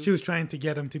kissing booth. she was trying to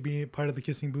get him to be part of the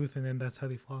kissing booth, and then that's how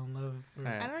they fall in love. Or-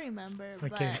 Alright. I don't remember,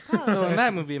 Okay. but So in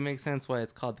that movie, it makes sense why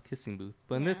it's called the kissing booth.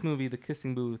 But in this Yeah. movie, the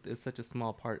kissing booth is such a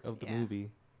small part of the Yeah. movie.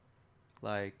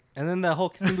 Like, and then that whole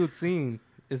kissing booth scene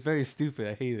is very stupid.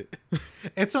 I hate it.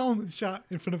 It's all shot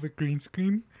in front of a green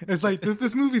screen. It's like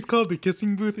this movie's called The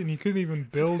Kissing Booth, and you couldn't even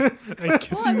build a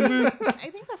kissing booth. I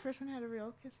think the first one had a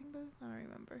real kissing booth. I don't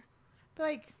remember. But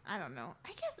like, I don't know. I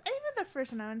guess even the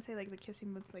first one, I wouldn't say like the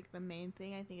kissing booth's like the main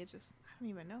thing. I think it's just I don't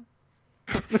even know.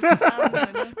 I don't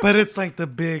even know. But it's like the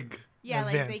big Yeah,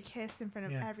 event. like they kiss in front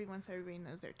of Yeah. everyone, so everybody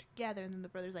knows they're together. And then the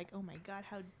brother's like, "Oh my god,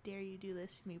 how dare you do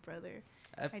this to me, brother?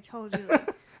 I told you."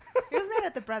 Like, he was mad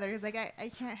at the brother. He's like, I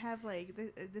can't have like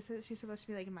this is she's supposed to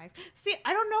be like my. See,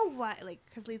 I don't know why. Like,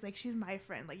 because Lee's like, she's my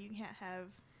friend. Like, you can't have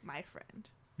my friend.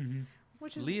 Mhm.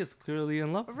 Which is Lee is clearly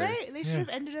in love with her. right. They should Yeah. have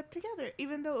ended up together,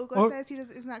 even though Ugo Or- says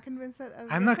is not convinced that.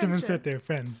 Of I'm their not convinced that friendship. they're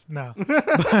friends. No.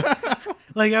 But,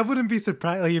 like, I wouldn't be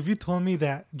surprised. Like, if you told me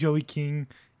that Joey King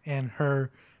and her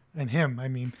and him, I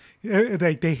mean,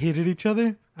 like they hated each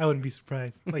other, I wouldn't be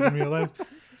surprised. Like in real life.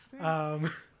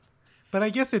 But I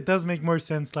guess it does make more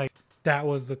sense. Like that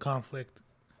was the conflict,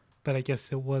 but I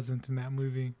guess it wasn't in that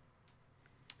movie.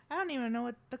 I don't even know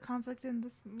what the conflict in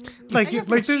this movie. Was. Like, I guess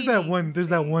like the there's that cheating one, there's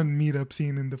that thing. one meetup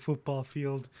scene in the football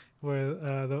field where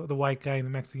the white guy and the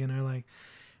Mexican are like,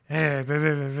 "Hey,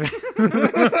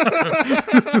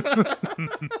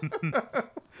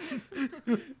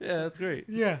 Yeah, that's great.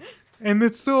 yeah," and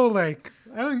it's so like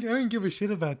I don't give a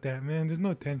shit about that, man. There's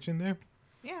no tension there.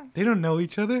 Yeah. They don't know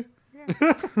each other. We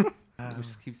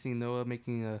just keep seeing Noah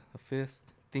making a fist,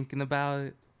 thinking about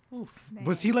it.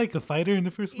 Was he like a fighter in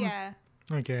the first one? Yeah.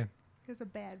 Okay. He was a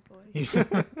bad boy. He's, Yeah,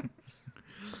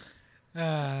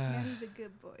 he's a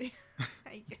good boy.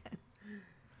 I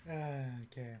guess.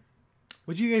 okay.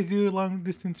 Would you guys do a long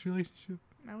distance relationship?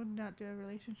 I would not do a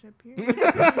relationship period.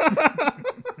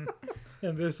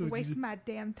 And this Waste my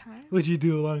damn time. would you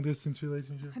do a long distance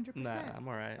relationship? 100%. Nah, I'm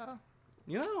alright. Oh.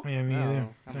 You know? Yeah, me No, either.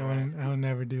 I'm I alright. would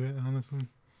never do it, honestly.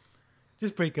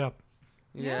 Just break up.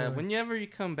 Yeah, Yeah. whenever you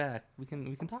come back, we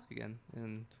can talk again,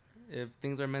 and if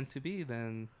things are meant to be,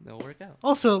 then they'll work out.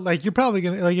 Also, like, you're probably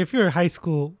gonna, like, if you're a high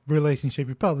school relationship,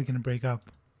 you're probably gonna break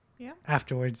up. Yeah.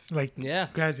 Afterwards, like, Yeah.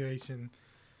 graduation.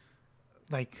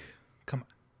 Like, come on.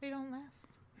 They don't last.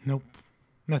 Nope.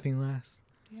 Nothing lasts.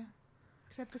 Yeah.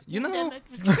 Except this You know-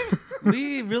 pandemic. Just kidding.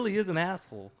 Lee really is an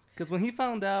asshole. Because when he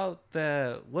found out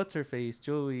that what's-her-face,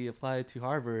 Joey, applied to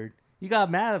Harvard, he got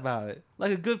mad about it.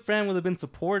 Like, a good friend would have been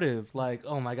supportive. Like,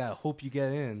 oh my god, hope you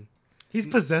get in. He's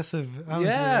possessive. Honestly.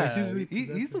 Yeah, Like, he's really he's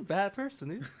a possessive. bad person,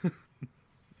 dude.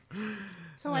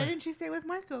 So why didn't you stay with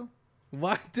Marco?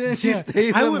 Why didn't she Yeah,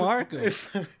 stay I with would- Marco?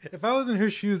 If I was in her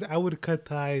shoes, I would cut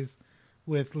ties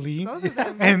with Lee, Both of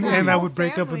them. and That I whole would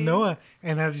break up with family. Noah,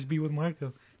 and I'd just be with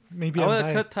Marco. Maybe I I'm would have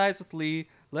biased. cut ties with Lee,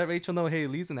 let Rachel know, hey,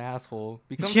 Lee's an asshole.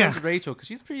 Become Yeah. friends with Rachel, because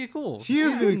she's pretty cool. She is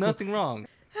She's really doing cool. nothing wrong.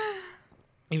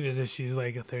 Even if she's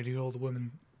like a 30-year-old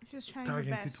woman. She's trying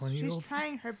Talking her to best. 20-year-olds. She's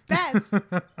trying her best.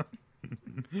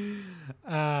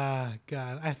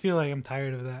 God, I feel like I'm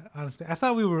tired of that. Honestly, I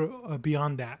thought we were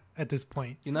beyond that at this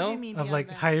point You What do know? you mean of beyond like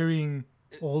that? hiring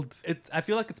old. I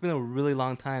feel like it's been a really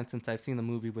long time since I've seen a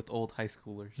movie with old high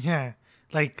schoolers. Yeah,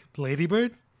 like Lady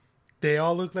Bird. They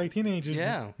all look like teenagers.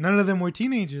 Yeah. None of them were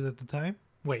teenagers at the time.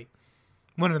 Wait,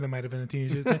 one of them might have been a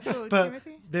teenager, at the time, Oh, but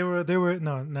Timothy? they were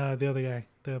no the other guy,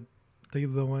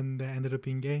 the one that ended up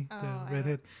being gay, Oh, I the don't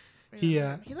redhead. He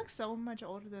Remember. He looks so much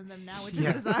older than them now, which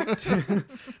Yeah. is bizarre.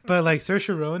 But like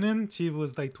Saoirse Ronan, she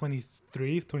was like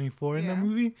 23, 24 in the Yeah.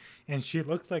 movie, and she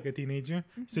looks like a teenager.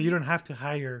 So you don't have to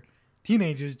hire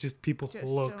teenagers, just people Just who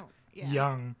look don't- yeah.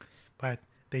 young. But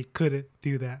they couldn't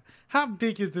do that. How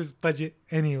big is this budget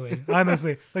anyway?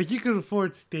 Honestly, like you could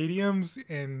afford stadiums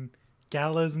and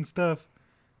galas and stuff.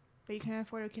 But you can't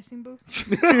afford a kissing booth.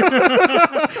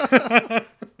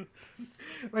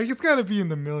 Like it's got to be in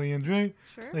the millions, right?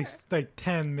 Sure. Like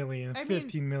 10 million, I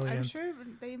 15 mean, million. I'm sure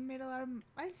they made a lot of.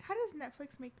 How does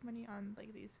Netflix make money on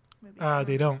like these movies?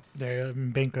 They don't. They're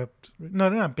bankrupt. No,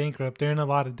 they're not bankrupt. They're in a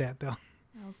lot of debt though.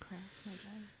 Oh crap! My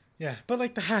God. Yeah, but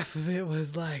like the half of it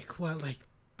was like what? Like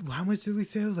how much did we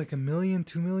say? It was like $1 million,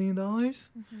 $2 million,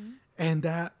 and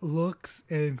that looks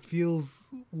and feels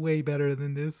way better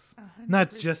than this. 100%.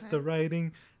 Not just the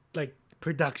writing, like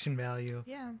production value.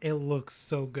 Yeah. It looks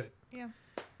so good. Yeah.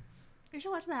 You should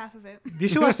watch the half of it. You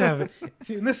should watch that.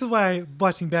 See, and this is why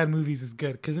watching bad movies is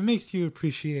good because it makes you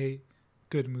appreciate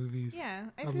good movies. Yeah,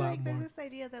 I A feel lot like more. there's this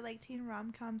idea that like teen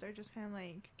rom-coms are just kind of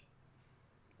like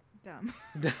dumb.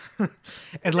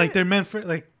 And like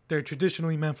they're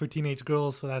traditionally meant for teenage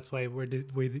girls, so that's why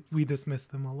we dismiss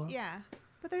them a lot. Yeah,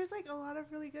 but there's like a lot of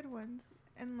really good ones,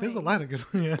 and like, There's a lot of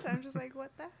good ones. Yeah. So I'm just like,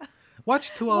 what the?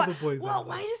 Watch To All Wha- the Boys. Well, Are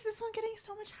why Love. is this one getting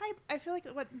so much hype? I feel like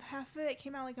half of it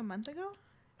came out like a month ago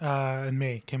In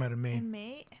May. Came out in May. in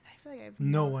May, and I feel like I've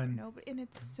No one. and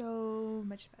it's so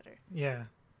much better. Yeah.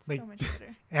 So much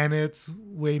better. And it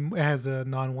has a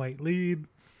non-white lead.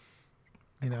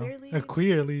 You know, queer a lead?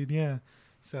 queer lead. Yeah.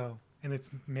 So, and it's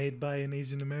made by an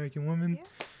Asian American woman.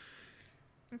 Yeah.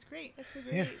 It's great. It's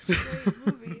a Yeah. great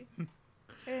movie. And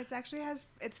it's actually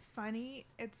it's funny.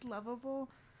 It's lovable.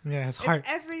 Yeah, it's It's heart.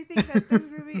 everything that this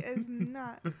movie is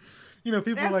not. You know, It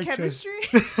people has like chemistry.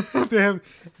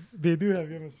 they do have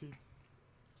chemistry.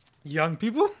 Young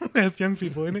people, it has young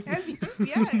people in it. It has,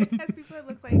 yeah, it has people that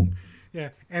look like. Yeah,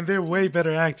 and they're way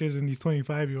better actors than these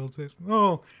 25-year-olds.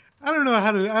 Oh, I don't know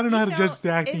how to judge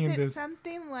the acting in Is it this.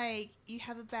 something like you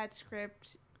have a bad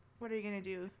script? What are you gonna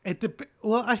do?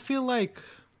 Well, I feel like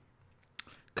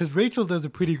because Rachel does a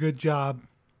pretty good job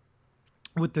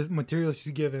with the material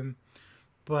she's given,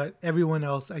 but everyone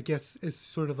else, I guess, is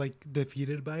sort of like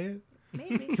defeated by it.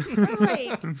 Maybe, or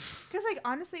like, because like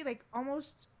honestly, like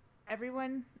almost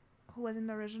everyone who was in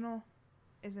the original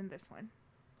is in this one,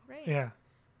 right? Yeah,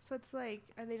 So it's like,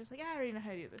 are they just like, I already know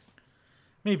how to do this?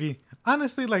 maybe.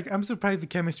 Honestly, like I'm surprised the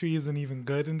chemistry isn't even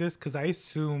good in this because I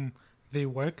assume they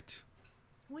worked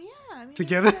Well, yeah, I mean,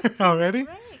 together already.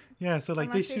 right? Yeah, so like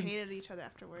Unless they they should. hated each other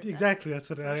afterwards. Exactly, that's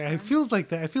what first it one. feels like.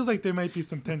 That it feels like there might be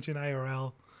some tension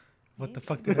IRL. What the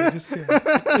fuck did I just say?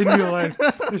 In real life,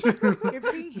 You're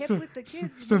being hip with the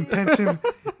kids. some man. tension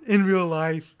in real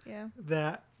life Yeah.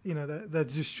 that that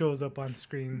just shows up on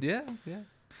screen. Yeah, yeah.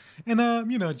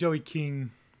 And Joey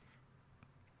King.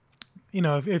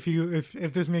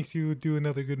 If this makes you do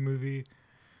another good movie,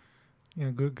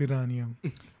 good on you.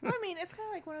 Well, I mean, it's kind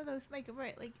of like one of those, like,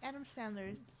 right, like Adam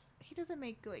Sandler's he doesn't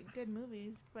make like good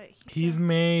movies, but He's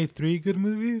made 3 good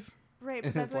movies. right.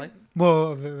 In But his that's like life?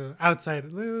 Well, outside,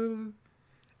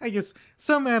 I guess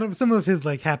some of his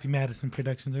like Happy Madison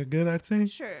productions are good. I'd say.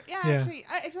 sure. Yeah, Yeah. actually,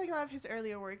 I feel like a lot of his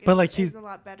earlier work But, is, like, is he's- a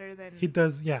lot better than He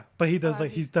does, yeah, but he does lot like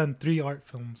of he's his- done 3 art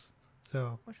films.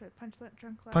 So Which one?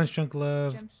 Drunk Love. Punch Drunk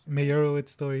Love, Gems. Meyerowitz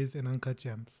Stories, and Uncut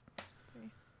Gems.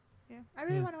 Yeah, I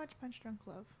really Yeah. want to watch Punch Drunk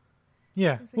Love.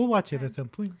 Yeah, Seems like we'll a good watch it time. at some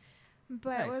point.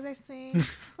 But what was I Nice. saying?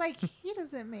 Like he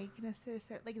doesn't make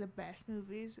necessarily like the best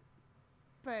movies,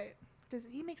 but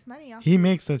he makes money off. He of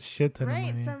makes a shit ton right.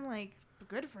 of money. So I'm like,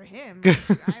 good for him. Good.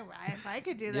 If I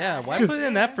could do that. Yeah, why heck put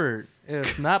in yeah. effort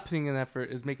if not putting in effort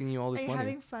is making you all this Are you money?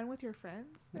 having fun with your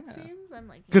friends? It Yeah. seems. I'm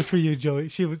like, Good yeah. for you, Joey.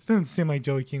 Doesn't seem like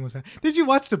Joey King was. Did you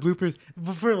watch the bloopers?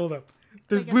 Hold up.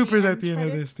 There's Like, bloopers at the end of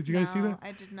credits? this. Did you guys see No, that?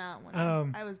 I did not. Want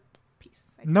I was peace.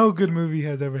 I No didn't good see it. movie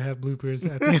has ever had bloopers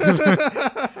at the end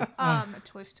of it.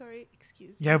 Toy Story.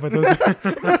 Excuse me. Yeah, but those.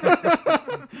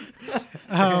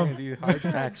 Dude, hard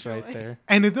facts right Joy. there.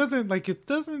 And it doesn't.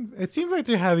 It seems like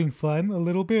they're having fun a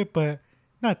little bit, but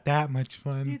not that much Do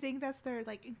you fun. think that's their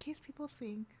like? In case people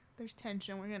think there's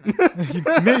tension, we're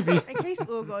gonna. Maybe. In case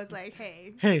Ugo is like,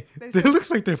 hey, Hey, There's it looks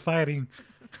like they're fighting.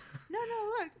 no,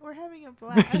 look, we're having a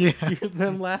blast. Yeah, Here's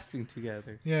them laughing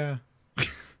together. yeah.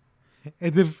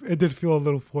 It did feel a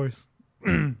little forced.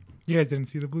 You guys didn't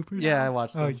see the bloopers? Yeah, I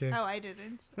watched them. Okay. Oh, I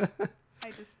didn't.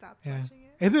 I just stopped Yeah. watching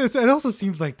it. It also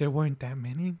seems like there weren't that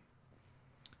many.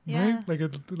 Yeah.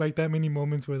 Right? Like that many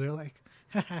moments where they're like,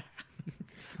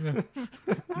 you know?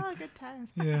 Oh, good times.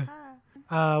 Yeah.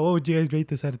 What would you guys rate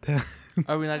this out of 10?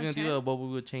 Are we not gonna do Okay. what we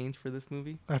would change for this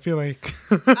movie? I feel like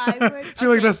I would- I feel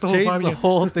like okay. that's the whole Change body. the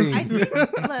whole I thing. think,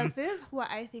 look, this is what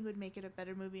I think would make it a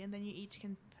better movie, and then you each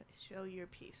can show your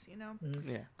piece, you know?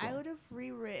 Yeah. I would have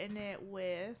rewritten it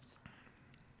with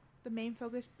the main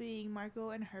focus being Marco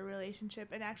and her relationship,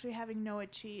 and actually having Noah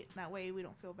cheat. That way we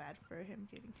don't feel bad for him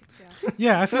getting kicked out.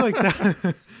 Yeah, I feel like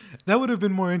that would have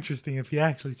been more interesting if he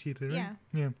actually cheated, right? Yeah.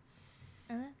 Yeah.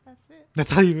 And then that's it.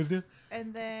 That's all you would do?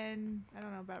 And then, I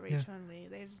don't know about Yeah. Rachel and Lee.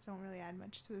 They just don't really add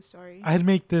much to the story. I'd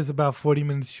make this about 40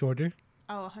 minutes shorter.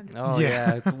 Oh, 100%. Oh Yeah.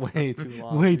 yeah, it's way too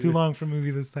long. Way dude. too long for a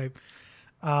movie this type.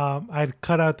 I'd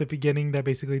cut out the beginning that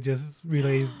basically just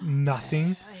relays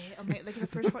nothing. Like the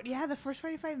first, the first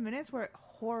 45 minutes were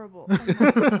horrible. Oh my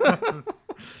God.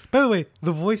 By the way,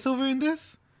 the voiceover in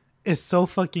this is so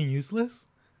fucking useless.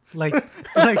 Like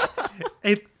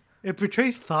it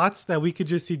portrays thoughts that we could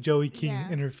just see Joey King Yeah.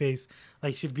 in her face.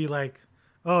 Like she'd be like,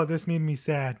 "Oh, this made me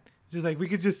sad." Just like we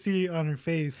could just see on her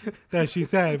face that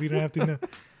she's sad. We don't have to know.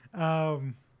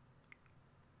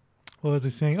 What was I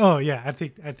saying? Oh yeah,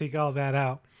 I'd take all that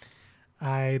out.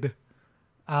 I'd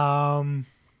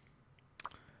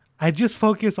just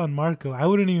focus on Marco. I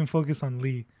wouldn't even focus on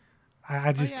Lee.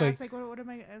 I just I was like, what am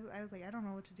I? I was like, I don't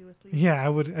know what to do with Lee. yeah,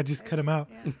 I just cut him out.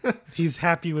 Yeah. He's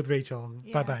happy with Rachel.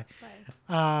 Yeah, Bye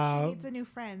bye. She needs a new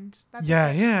friend. That's Yeah,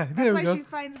 okay. yeah. That's There why we go. she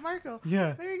finds Marco.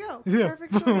 Yeah. There you go. Yeah.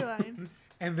 Perfect storyline.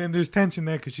 And then there's tension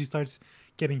there because she starts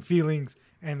getting feelings,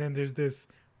 and then there's this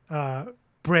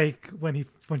break when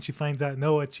she finds out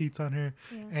Noah cheats on her,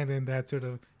 Yeah. and then that sort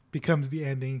of becomes the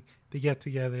ending. They get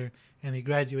together and they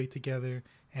graduate together,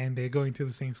 and they're going to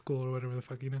the same school or whatever the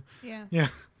fuck, you know? Yeah. Yeah,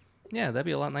 Yeah, that'd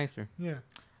be a lot nicer. yeah.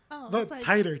 Oh, I But was like,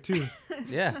 tighter too.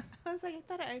 Yeah. I was like, I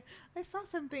thought I saw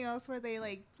something else where they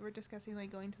like were discussing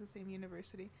like going to the same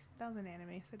university. That was an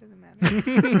anime, so it doesn't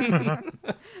matter.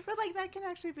 But like that can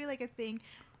actually be like a thing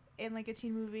in like a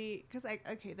teen movie because like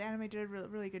okay, the anime did a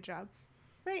really good job,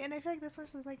 right? And I feel like this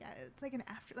one's like it's like an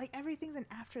after like everything's an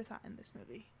afterthought in this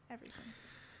movie. Everything.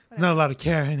 There's not a lot of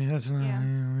care in it. That's not,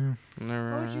 Yeah.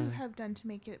 What would you have done to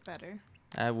make it better?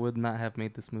 I would not have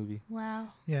made this movie. Wow.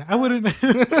 Yeah, I wouldn't.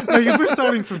 Like if we're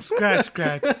starting from scratch,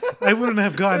 I wouldn't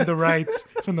have gotten the rights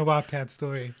from the Wattpad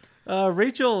story.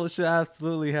 Rachel should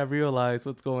absolutely have realized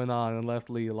what's going on and left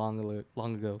Lee long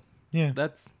ago. Yeah,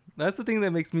 That's the thing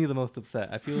that makes me the most upset.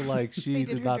 I feel like she They did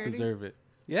did her not dirty? deserve it.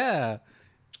 Yeah.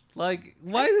 Like,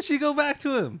 why did she go back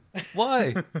to him?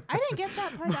 Why? I didn't get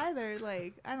that part either.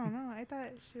 Like, I don't know. I thought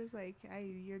she was like,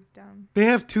 you're dumb. they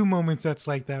have two moments that's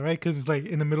like that, right? Because it's like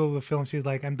in the middle of the film, she's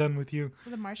like, "I'm done with you."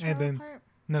 The marshmallow then- part?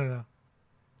 No.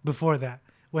 Before that,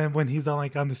 when he's all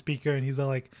like on the speaker and he's all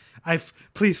like,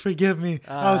 please forgive me,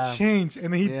 I'll change,"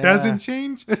 and then he yeah. doesn't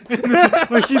change. And then,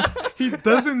 like he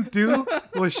doesn't do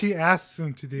what she asks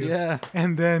him to do. Yeah.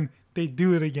 And then they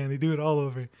do it again. They do it all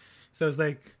over. So it's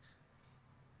like,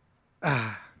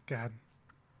 God.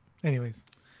 Anyways,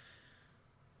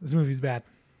 this movie's bad.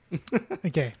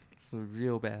 Okay. It's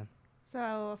real bad.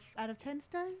 So, out of 10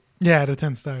 stars? Yeah, out of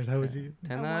 10 stars, how would you?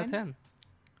 10 A out of one? 10.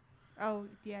 Oh,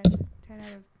 yeah, 10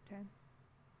 out of 10.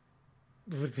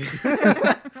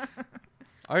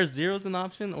 Are zeros an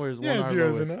option or is one Yeah, our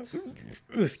zero's lowest? an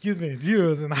option. Excuse me,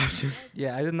 zero's an option.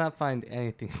 Yeah, I did not find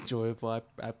anything enjoyable.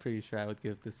 I'm pretty sure I would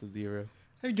give this a 0.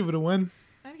 I'd give it a 1.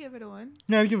 I'd give it a 1.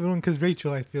 Yeah, I'd give it a 1 because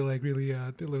Rachel, I feel like, really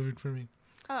delivered for me.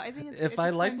 Oh, I think it's. If it's I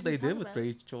just liked fun what to they talk did with about.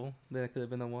 Rachel, then it could have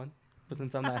been a 1. But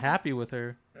since I'm not happy with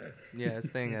her, yeah, it's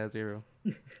staying at a 0.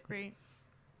 Great.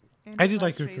 And I just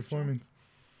like her love Rachel. performance.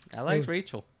 I liked Oh,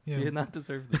 Rachel. yeah. She did not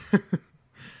deserve this.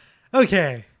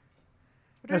 Okay.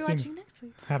 What are we That seems- watching next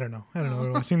week? I don't know. What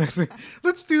we're watching next week.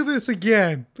 Let's do this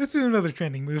again. Let's do another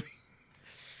trending movie.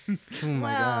 Oh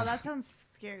my Wow, god. that sounds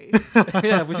scary.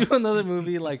 Yeah, would you do another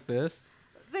movie like this?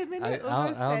 The minute I Uma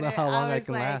don't said know it, how long I I was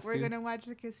can like, last, we're dude. gonna watch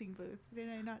The Kissing Booth. Did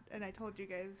I not? And I told you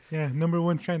guys. Yeah, number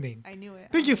 1 trending. I knew it.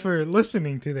 Thank I you knew for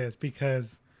listening to this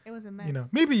because, It was a mess. you know,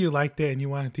 maybe you liked it and you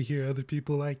wanted to hear other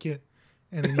people like it.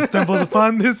 And then you stumbled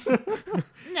upon this.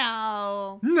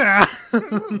 No. Nah.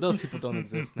 Those people don't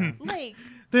exist now. Like,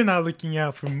 They're not looking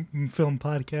out for film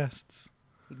podcasts.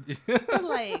 but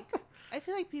like, I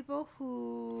feel like people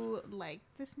who like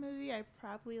this movie are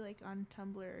probably like on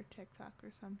Tumblr or TikTok or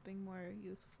something more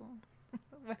youthful.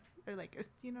 Or like,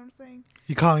 you know what I'm saying?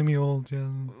 You calling me old,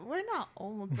 Jen? We're not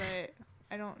old, but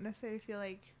I don't necessarily feel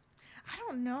like. I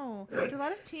don't know. Do a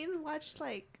lot of teens watch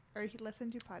like or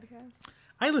listen to podcasts?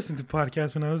 I listened to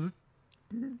podcasts when I was,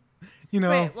 you know.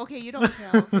 Wait, okay, you don't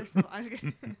tell. First of all.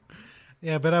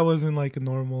 Yeah, but I wasn't like a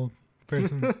normal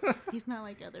person. He's not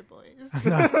like other boys.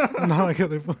 I'm not like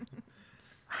other boys.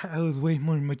 I was way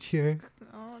more mature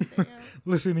Oh damn,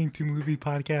 listening to movie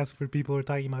podcasts where people were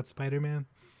talking about Spider-Man.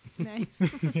 nice.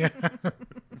 Yeah.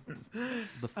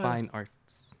 The fine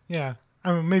arts. Yeah.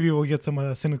 I mean, maybe we'll get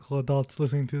some cynical adults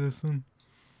listening to this one.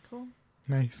 Cool.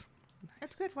 Nice.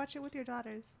 That's good. Watch it with your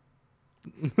daughters.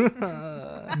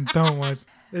 Don't watch.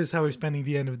 This is how we're spending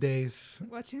the end of days.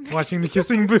 Watching Watching The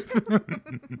Kissing Booth.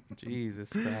 Jesus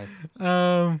Christ.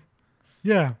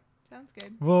 Yeah. Sounds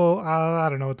good. Well, I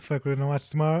don't know what the fuck we're gonna watch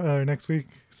tomorrow or next week.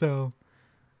 So,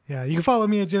 yeah, you can follow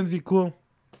me at Gen Z Cool.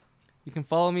 You can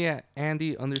follow me at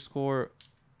Andy_030.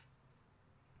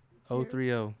 What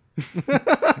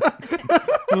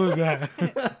was that?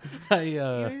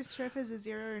 You're sure if it's a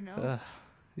 0 or no?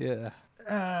 Yeah.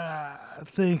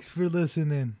 Thanks for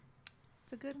listening.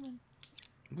 It's a good one.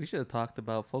 We should have talked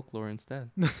about folklore instead.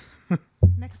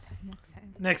 Next time.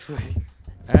 Next week.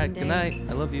 All right, good night.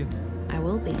 I love you. I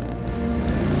will be.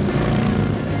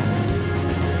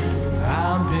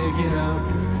 I'm picking up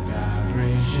good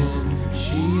vibrations.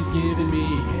 She's giving me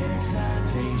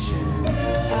excitation.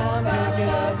 I'm picking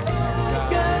up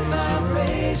good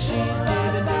vibrations. She's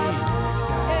giving